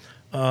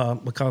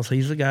 because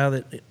he's the guy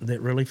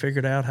that really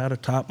figured out how to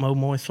top mow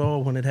moist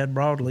soil when it had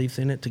broadleafs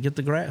in it to get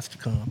the grass to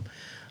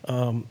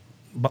come,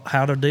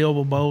 how to deal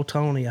with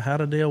Boltonia, how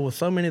to deal with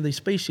so many of these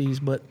species.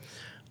 But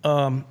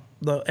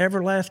the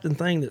everlasting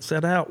thing that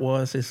set out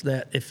is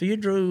that if you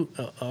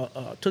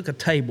took a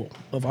table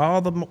of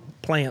all the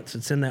plants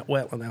that's in that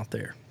wetland out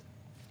there,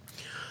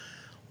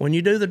 when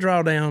you do the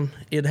drawdown,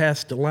 it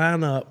has to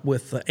line up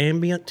with the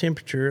ambient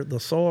temperature, the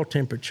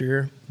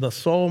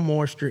soil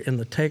moisture, and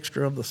the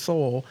texture of the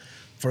soil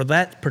for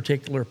that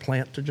particular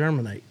plant to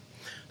germinate.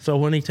 So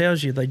when he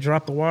tells you they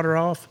drop the water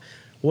off,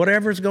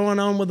 whatever's going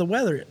on with the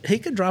weather, he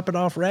could drop it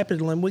off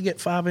rapidly, and we get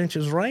 5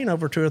 inches of rain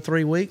over 2 or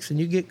 3 weeks, and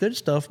you get good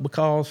stuff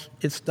because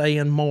it's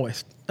staying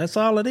moist. That's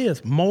all it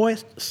is,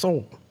 moist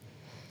soil.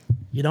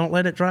 You don't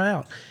let it dry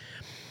out.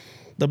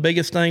 The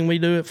biggest thing we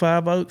do at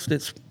Five Oaks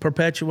that's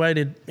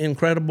perpetuated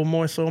incredible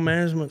moist soil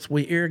management is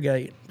we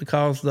irrigate,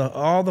 because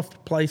all the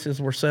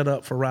places were set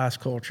up for rice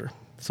culture.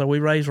 So we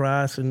raise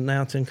rice, and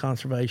now it's in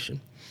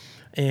conservation.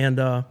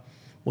 And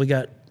we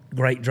got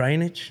great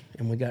drainage,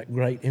 and we got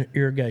great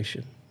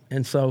irrigation.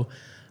 And so,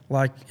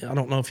 like, I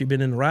don't know if you've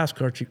been in the rice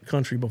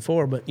country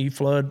before, but you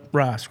flood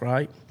rice,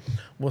 right?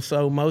 Well,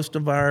 so most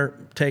of our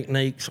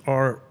techniques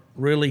are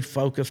really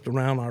focused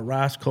around our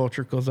rice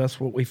culture, because that's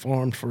what we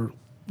farmed for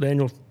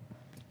Daniel's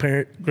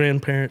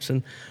grandparents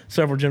and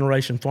several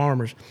generation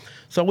farmers.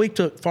 So we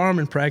took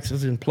farming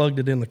practices and plugged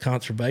it into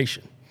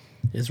conservation.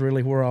 Is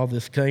really where all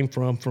this came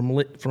from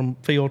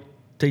Phil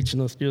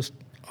teaching us just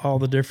all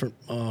the different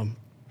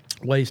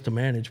ways to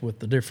manage with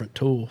the different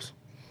tools.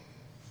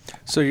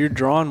 So you're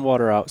drawing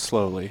water out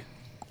slowly,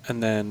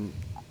 and then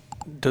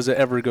does it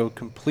ever go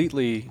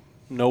completely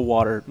no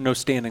water, no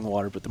standing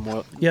water, but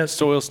the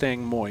soil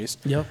staying moist?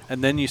 Yep.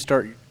 And then you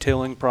start your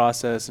tilling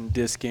process and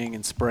disking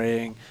and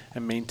spraying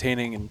and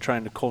maintaining and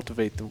trying to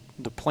cultivate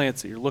the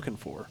plants that you're looking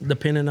for.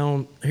 Depending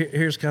on,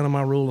 here's kind of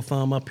my rule of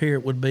thumb. Up here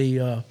it would be,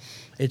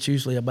 it's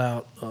usually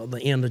about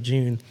the end of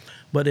June.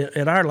 But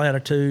at our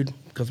latitude,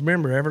 because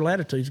remember, every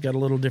latitude's got a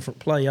little different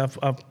play. I've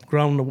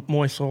grown the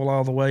moist soil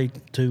all the way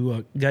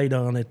to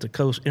Gaydon at the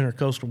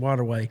Intercoastal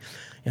Waterway,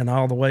 and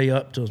all the way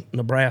up to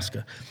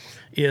Nebraska.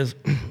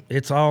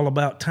 It's all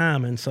about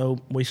timing. So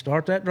we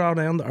start that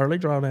drawdown, the early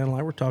drawdown,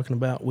 like we're talking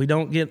about. We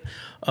don't get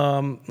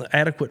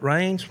adequate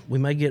rains. We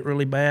may get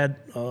really bad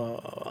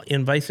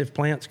invasive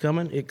plants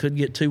coming. It could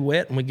get too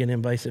wet, and we get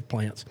invasive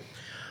plants.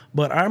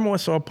 But our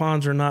moist soil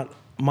ponds are not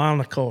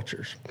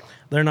monocultures.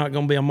 They're not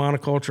going to be a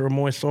monoculture of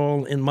moist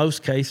soil in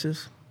most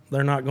cases.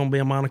 They're not going to be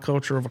a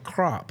monoculture of a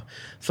crop.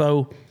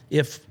 So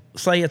if,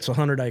 say it's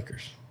 100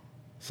 acres,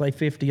 say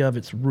 50 of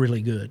it's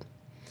really good,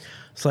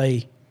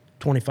 say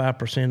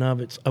 25%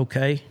 of it's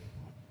okay,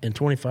 and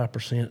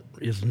 25%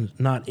 is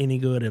not any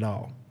good at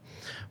all.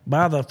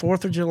 By the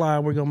 4th of July,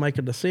 we're going to make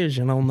a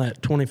decision on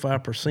that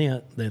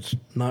 25% that's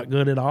not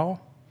good at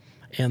all,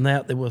 and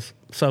that was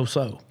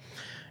so-so.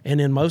 And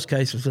in most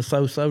cases, the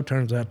so-so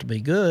turns out to be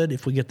good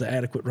if we get the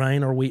adequate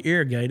rain or we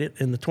irrigate it,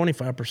 and the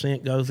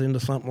 25% goes into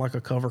something like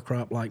a cover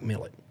crop like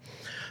millet.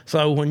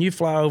 So when you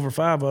fly over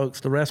Five Oaks,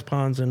 the rest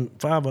ponds in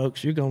Five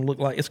Oaks, it's going to look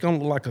like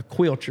a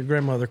quilt your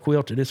grandmother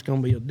quilted. It's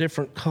going to be a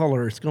different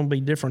color. It's going to be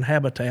different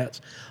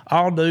habitats,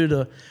 all due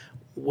to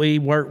we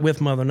work with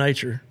Mother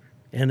Nature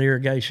and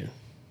irrigation.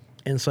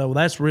 And so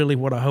that's really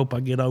what I hope I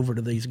get over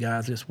to these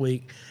guys this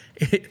week.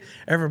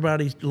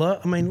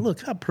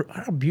 Look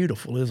how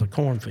beautiful is a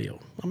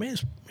cornfield. I mean,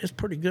 it's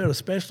pretty good,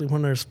 especially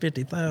when there's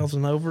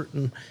 50,000 over it,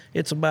 and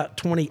it's about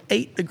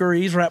 28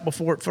 degrees right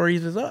before it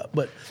freezes up.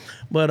 But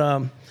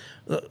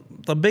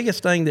the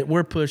biggest thing that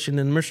we're pushing,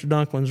 and Mr.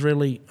 Dunklin's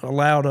really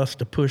allowed us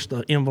to push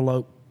the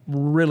envelope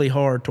really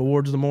hard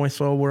towards the moist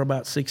soil. We're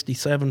about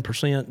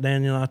 67%.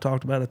 Daniel and I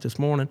talked about it this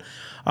morning.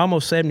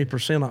 Almost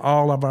 70% of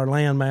all of our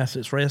land mass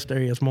that's rest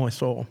area is moist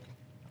soil.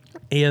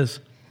 It's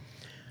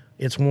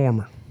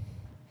warmer.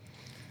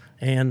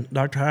 And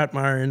Dr.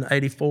 Heitmeyer in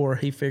 '84,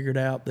 he figured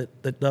out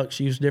that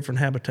ducks use different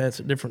habitats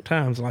at different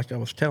times, like I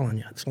was telling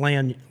you.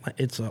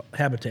 It's a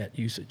habitat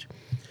usage.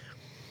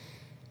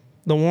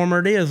 The warmer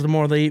it is, the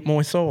more they eat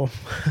moist soil.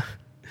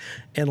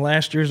 And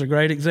last year's a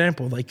great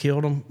example. They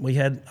killed them.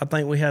 I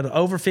think we had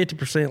over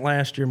 50%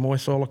 last year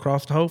moist soil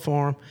across the whole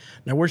farm.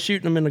 Now, we're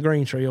shooting them in the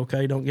green tree,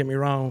 okay? Don't get me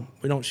wrong.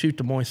 We don't shoot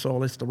the moist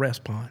soil. It's the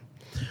rest pond.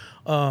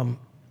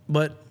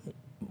 But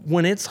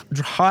when it's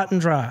hot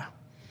and dry,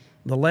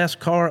 the less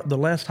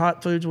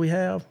hot foods we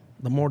have,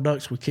 the more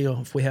ducks we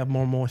kill if we have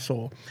more moist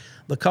soil.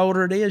 The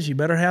colder it is, you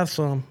better have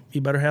some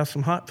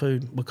hot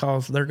food,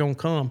 because they're going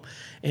to come.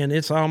 And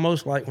it's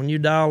almost like when you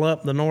dial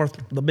up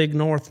the big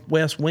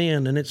northwest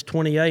wind and it's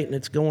 28 and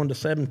it's going to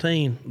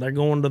 17, they're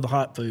going to the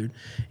hot food.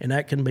 And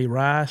that can be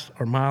rice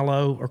or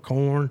milo or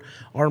corn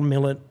or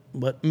millet,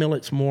 but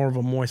millet's more of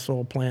a moist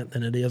soil plant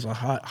than it is a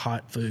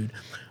hot food.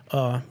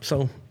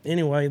 So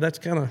anyway, that's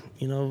kind of,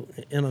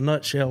 in a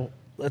nutshell,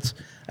 that's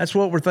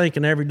what we're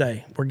thinking every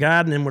day. We're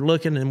guiding and we're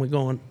looking and we're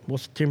going,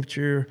 what's the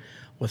temperature?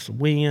 What's the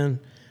wind?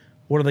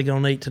 What are they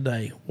going to eat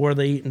today? What are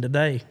they eating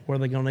today? What are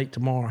they going to eat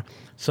tomorrow?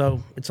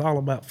 So it's all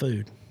about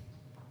food.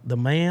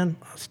 I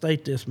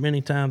state this many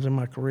times in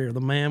my career,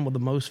 the man with the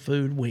most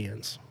food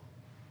wins.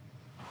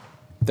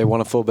 They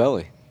want a full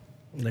belly.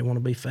 They want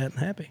to be fat and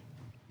happy.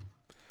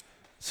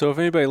 So if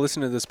anybody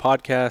listening to this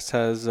podcast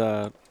has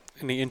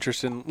any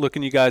interest in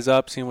looking you guys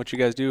up, seeing what you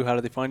guys do, how do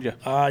they find you?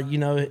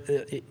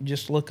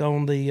 Just look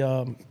on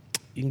the,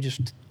 you can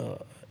just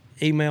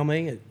email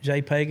me at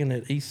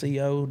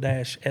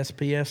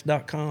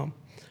jpagan@eco-sps.com.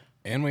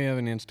 And we have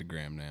an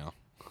Instagram now,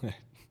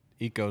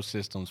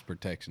 Ecosystems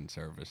Protection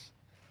Service.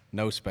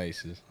 No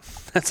spaces.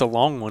 That's a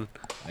long one.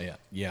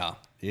 Yeah,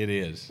 it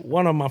is.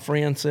 One of my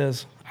friends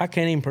says, I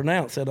can't even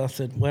pronounce it. I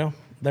said, well,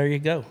 there you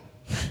go.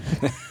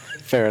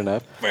 Fair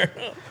enough.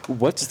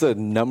 What's the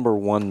number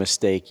one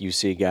mistake you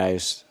see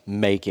guys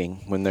making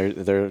when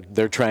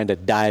they're trying to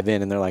dive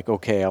in and they're like,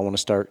 okay, I want to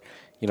start,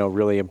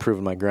 really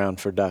improving my ground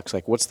for ducks?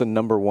 Like, what's the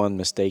number one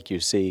mistake you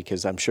see?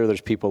 Because I'm sure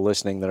there's people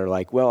listening that are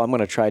like, well, I'm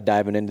going to try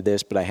diving into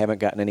this, but I haven't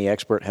gotten any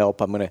expert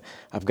help.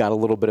 I've got a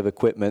little bit of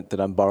equipment that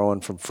I'm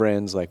borrowing from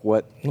friends. Like,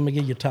 what? Let me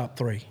give you top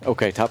three.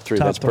 Okay, top three.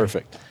 That's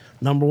perfect.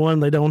 Number one,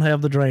 they don't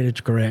have the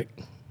drainage correct.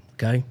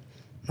 Okay.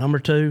 Number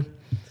two,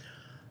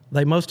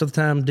 they most of the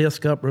time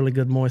disc up really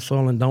good moist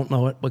soil and don't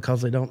know it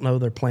because they don't know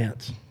their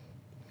plants.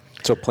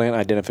 So plant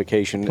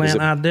identification.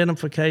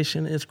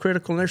 Identification is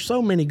critical, and there's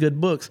so many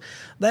good books.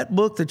 That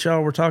book that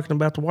y'all were talking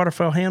about, the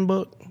Waterfowl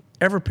Handbook,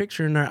 every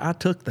picture in there, I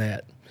took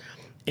that.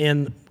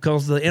 And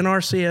because the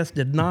NRCS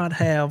did not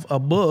have a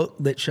book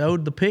that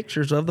showed the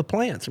pictures of the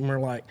plants.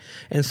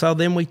 And so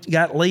then we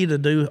got Lee to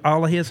do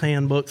all of his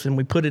handbooks, and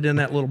we put it in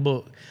that little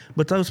book.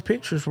 But those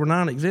pictures were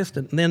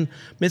non-existent. And then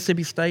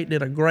Mississippi State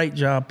did a great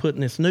job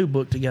putting this new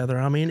book together.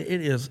 I mean,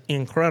 it is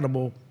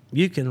incredible.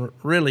 You can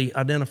really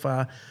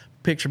identify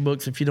picture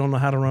books if you don't know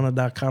how to run a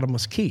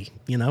dichotomous key,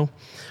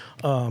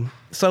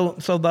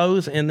 So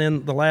those, and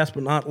then the last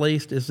but not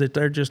least is that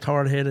they're just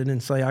hard-headed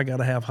and say, I got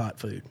to have hot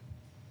food.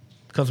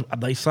 Because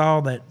they saw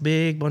that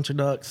big bunch of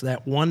ducks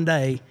that one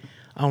day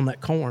on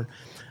that corn.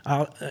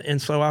 And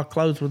so I'll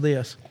close with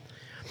this.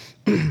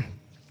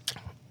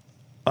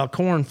 A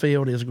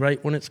cornfield is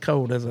great when it's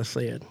cold, as I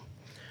said.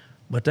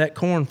 But that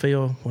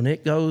cornfield, when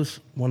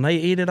they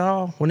eat it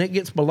all, when it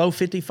gets below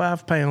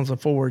 55 pounds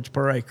of forage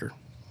per acre,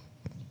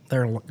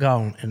 they're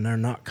gone and they're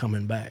not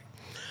coming back.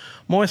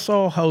 Moist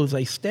soil holds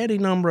a steady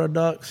number of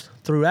ducks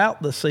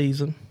throughout the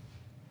season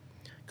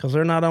because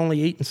they're not only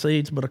eating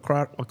seeds but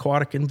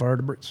aquatic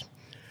invertebrates.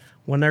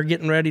 When they're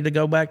getting ready to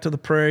go back to the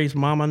prairies,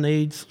 mama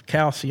needs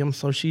calcium,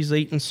 so she's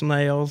eating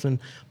snails and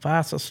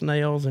physa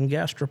snails and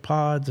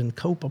gastropods and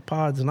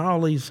copepods and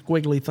all these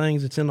squiggly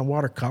things that's in the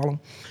water column.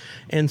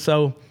 And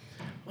so,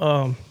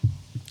 that's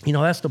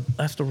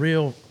the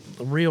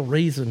real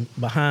reason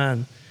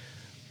behind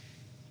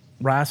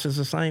rice is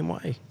the same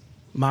way.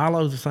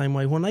 Milo's the same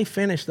way. When they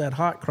finish that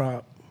hot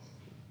crop,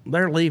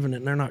 they're leaving it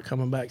and they're not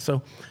coming back.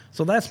 So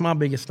that's my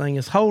biggest thing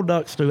is hold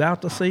ducks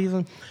throughout the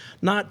season,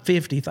 not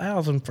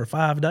 50,000 for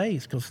 5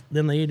 days because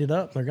then they eat it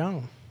up and they're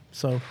gone.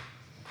 So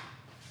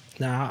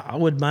now I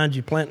wouldn't mind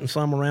you planting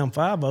some around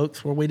 5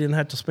 Oaks where we didn't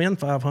have to spend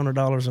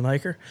 $500 an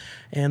acre,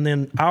 and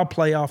then I'll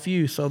play off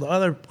you. So the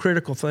other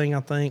critical thing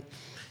I think,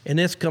 and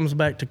this comes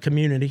back to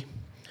community,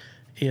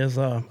 is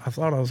I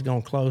thought I was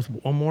going to close,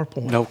 but one more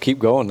point. No, keep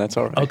going. That's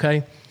all right.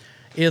 Okay,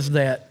 is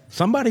that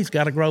somebody's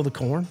got to grow the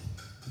corn.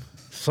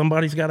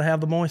 Somebody's got to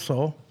have the moist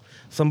soil.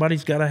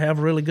 Somebody's got to have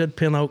really good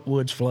pin oak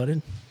woods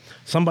flooded.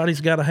 Somebody's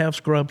got to have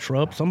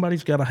shrub.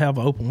 Somebody's got to have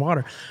open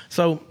water.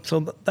 So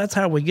that's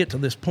how we get to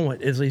this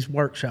point is these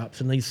workshops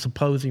and these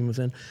symposiums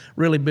and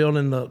really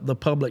building the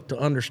public to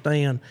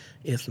understand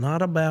it's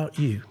not about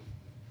you.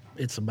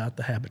 It's about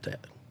the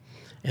habitat.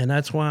 And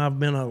that's why I've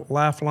been a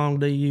lifelong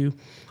DU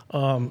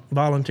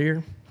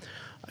volunteer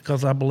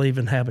because I believe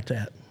in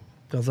habitat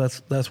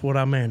because that's what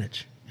I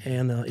manage.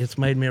 And it's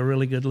made me a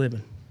really good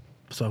living.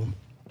 So.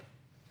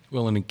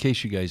 Well, and in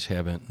case you guys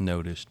haven't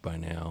noticed by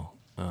now,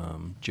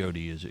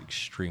 Jody is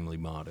extremely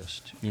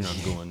modest. You're not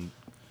going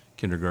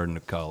kindergarten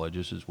to college.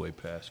 This is way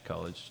past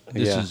college.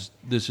 This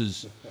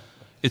is.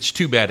 It's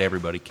too bad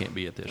everybody can't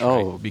be at this,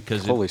 right?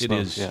 Because it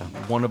is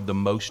one of the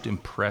most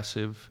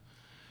impressive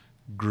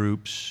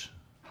groups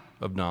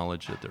of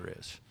knowledge that there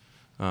is.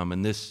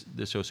 And this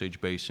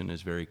Osage Basin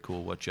is very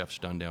cool. What Jeff's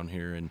done down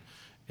here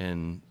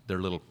and their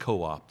little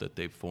co-op that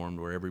they've formed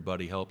where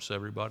everybody helps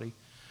everybody.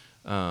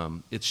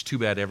 It's too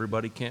bad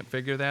everybody can't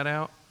figure that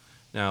out.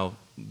 Now,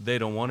 they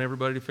don't want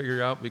everybody to figure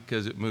it out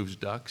because it moves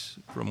ducks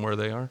from where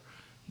they are.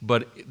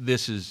 But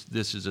this is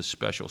a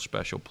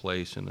special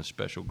place and a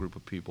special group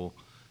of people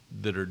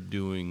that are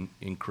doing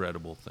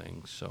incredible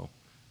things. So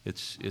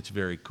it's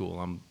very cool.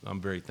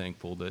 I'm very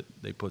thankful that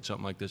they put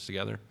something like this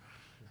together.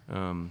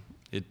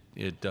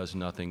 It does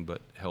nothing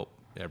but help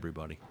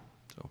everybody.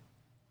 So,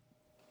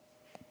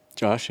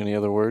 Josh, any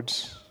other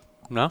words?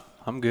 No,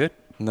 I'm good.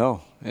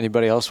 No.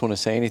 Anybody else want to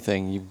say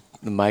anything?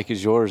 The mic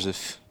is yours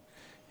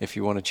if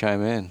you want to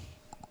chime in.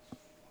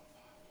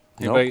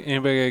 Anybody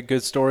got a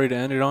good story to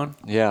end it on?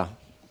 Yeah.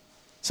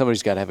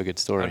 Somebody's got to have a good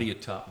story. How do you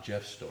top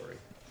Jeff's story?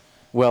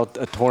 Well,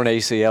 a torn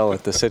ACL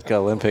at the Sitka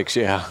Olympics,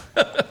 yeah.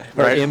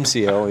 Or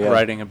MCL, yeah.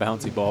 Riding a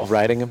bouncy ball.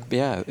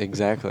 Yeah,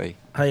 exactly.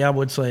 Hey, I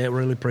would say I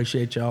really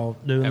appreciate y'all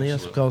doing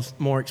this because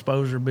more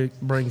exposure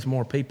brings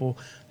more people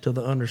to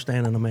the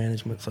understanding of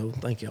management. So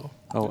thank y'all.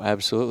 Oh,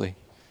 absolutely.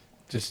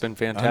 Just been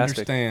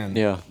fantastic.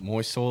 Understand,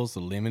 moist soil is the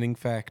limiting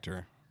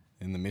factor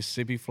in the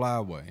Mississippi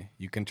Flyway.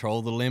 You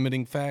control the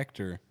limiting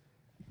factor,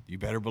 you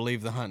better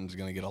believe the hunting's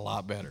going to get a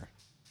lot better.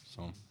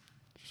 So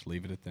just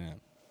leave it at that.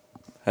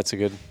 That's a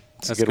good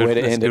way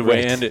to end it.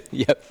 Way to end it.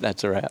 Yep,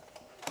 that's a wrap.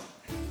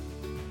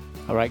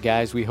 All right,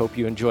 guys, we hope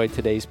you enjoyed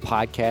today's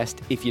podcast.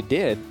 If you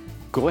did,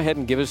 go ahead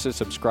and give us a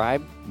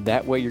subscribe.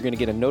 That way you're going to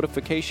get a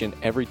notification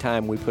every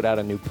time we put out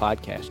a new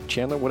podcast.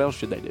 Chandler, what else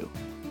should they do?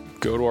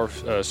 Go to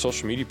our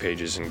social media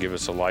pages and give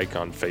us a like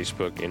on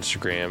Facebook,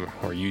 Instagram,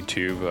 or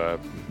YouTube.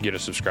 Get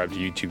us subscribed to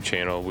YouTube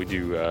channel. We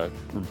do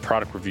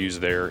product reviews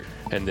there.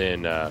 And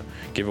then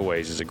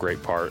giveaways is a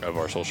great part of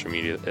our social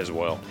media as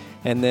well.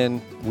 And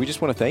then we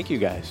just want to thank you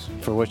guys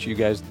for what you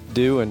guys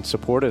do and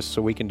support us so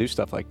we can do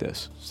stuff like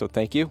this. So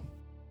thank you.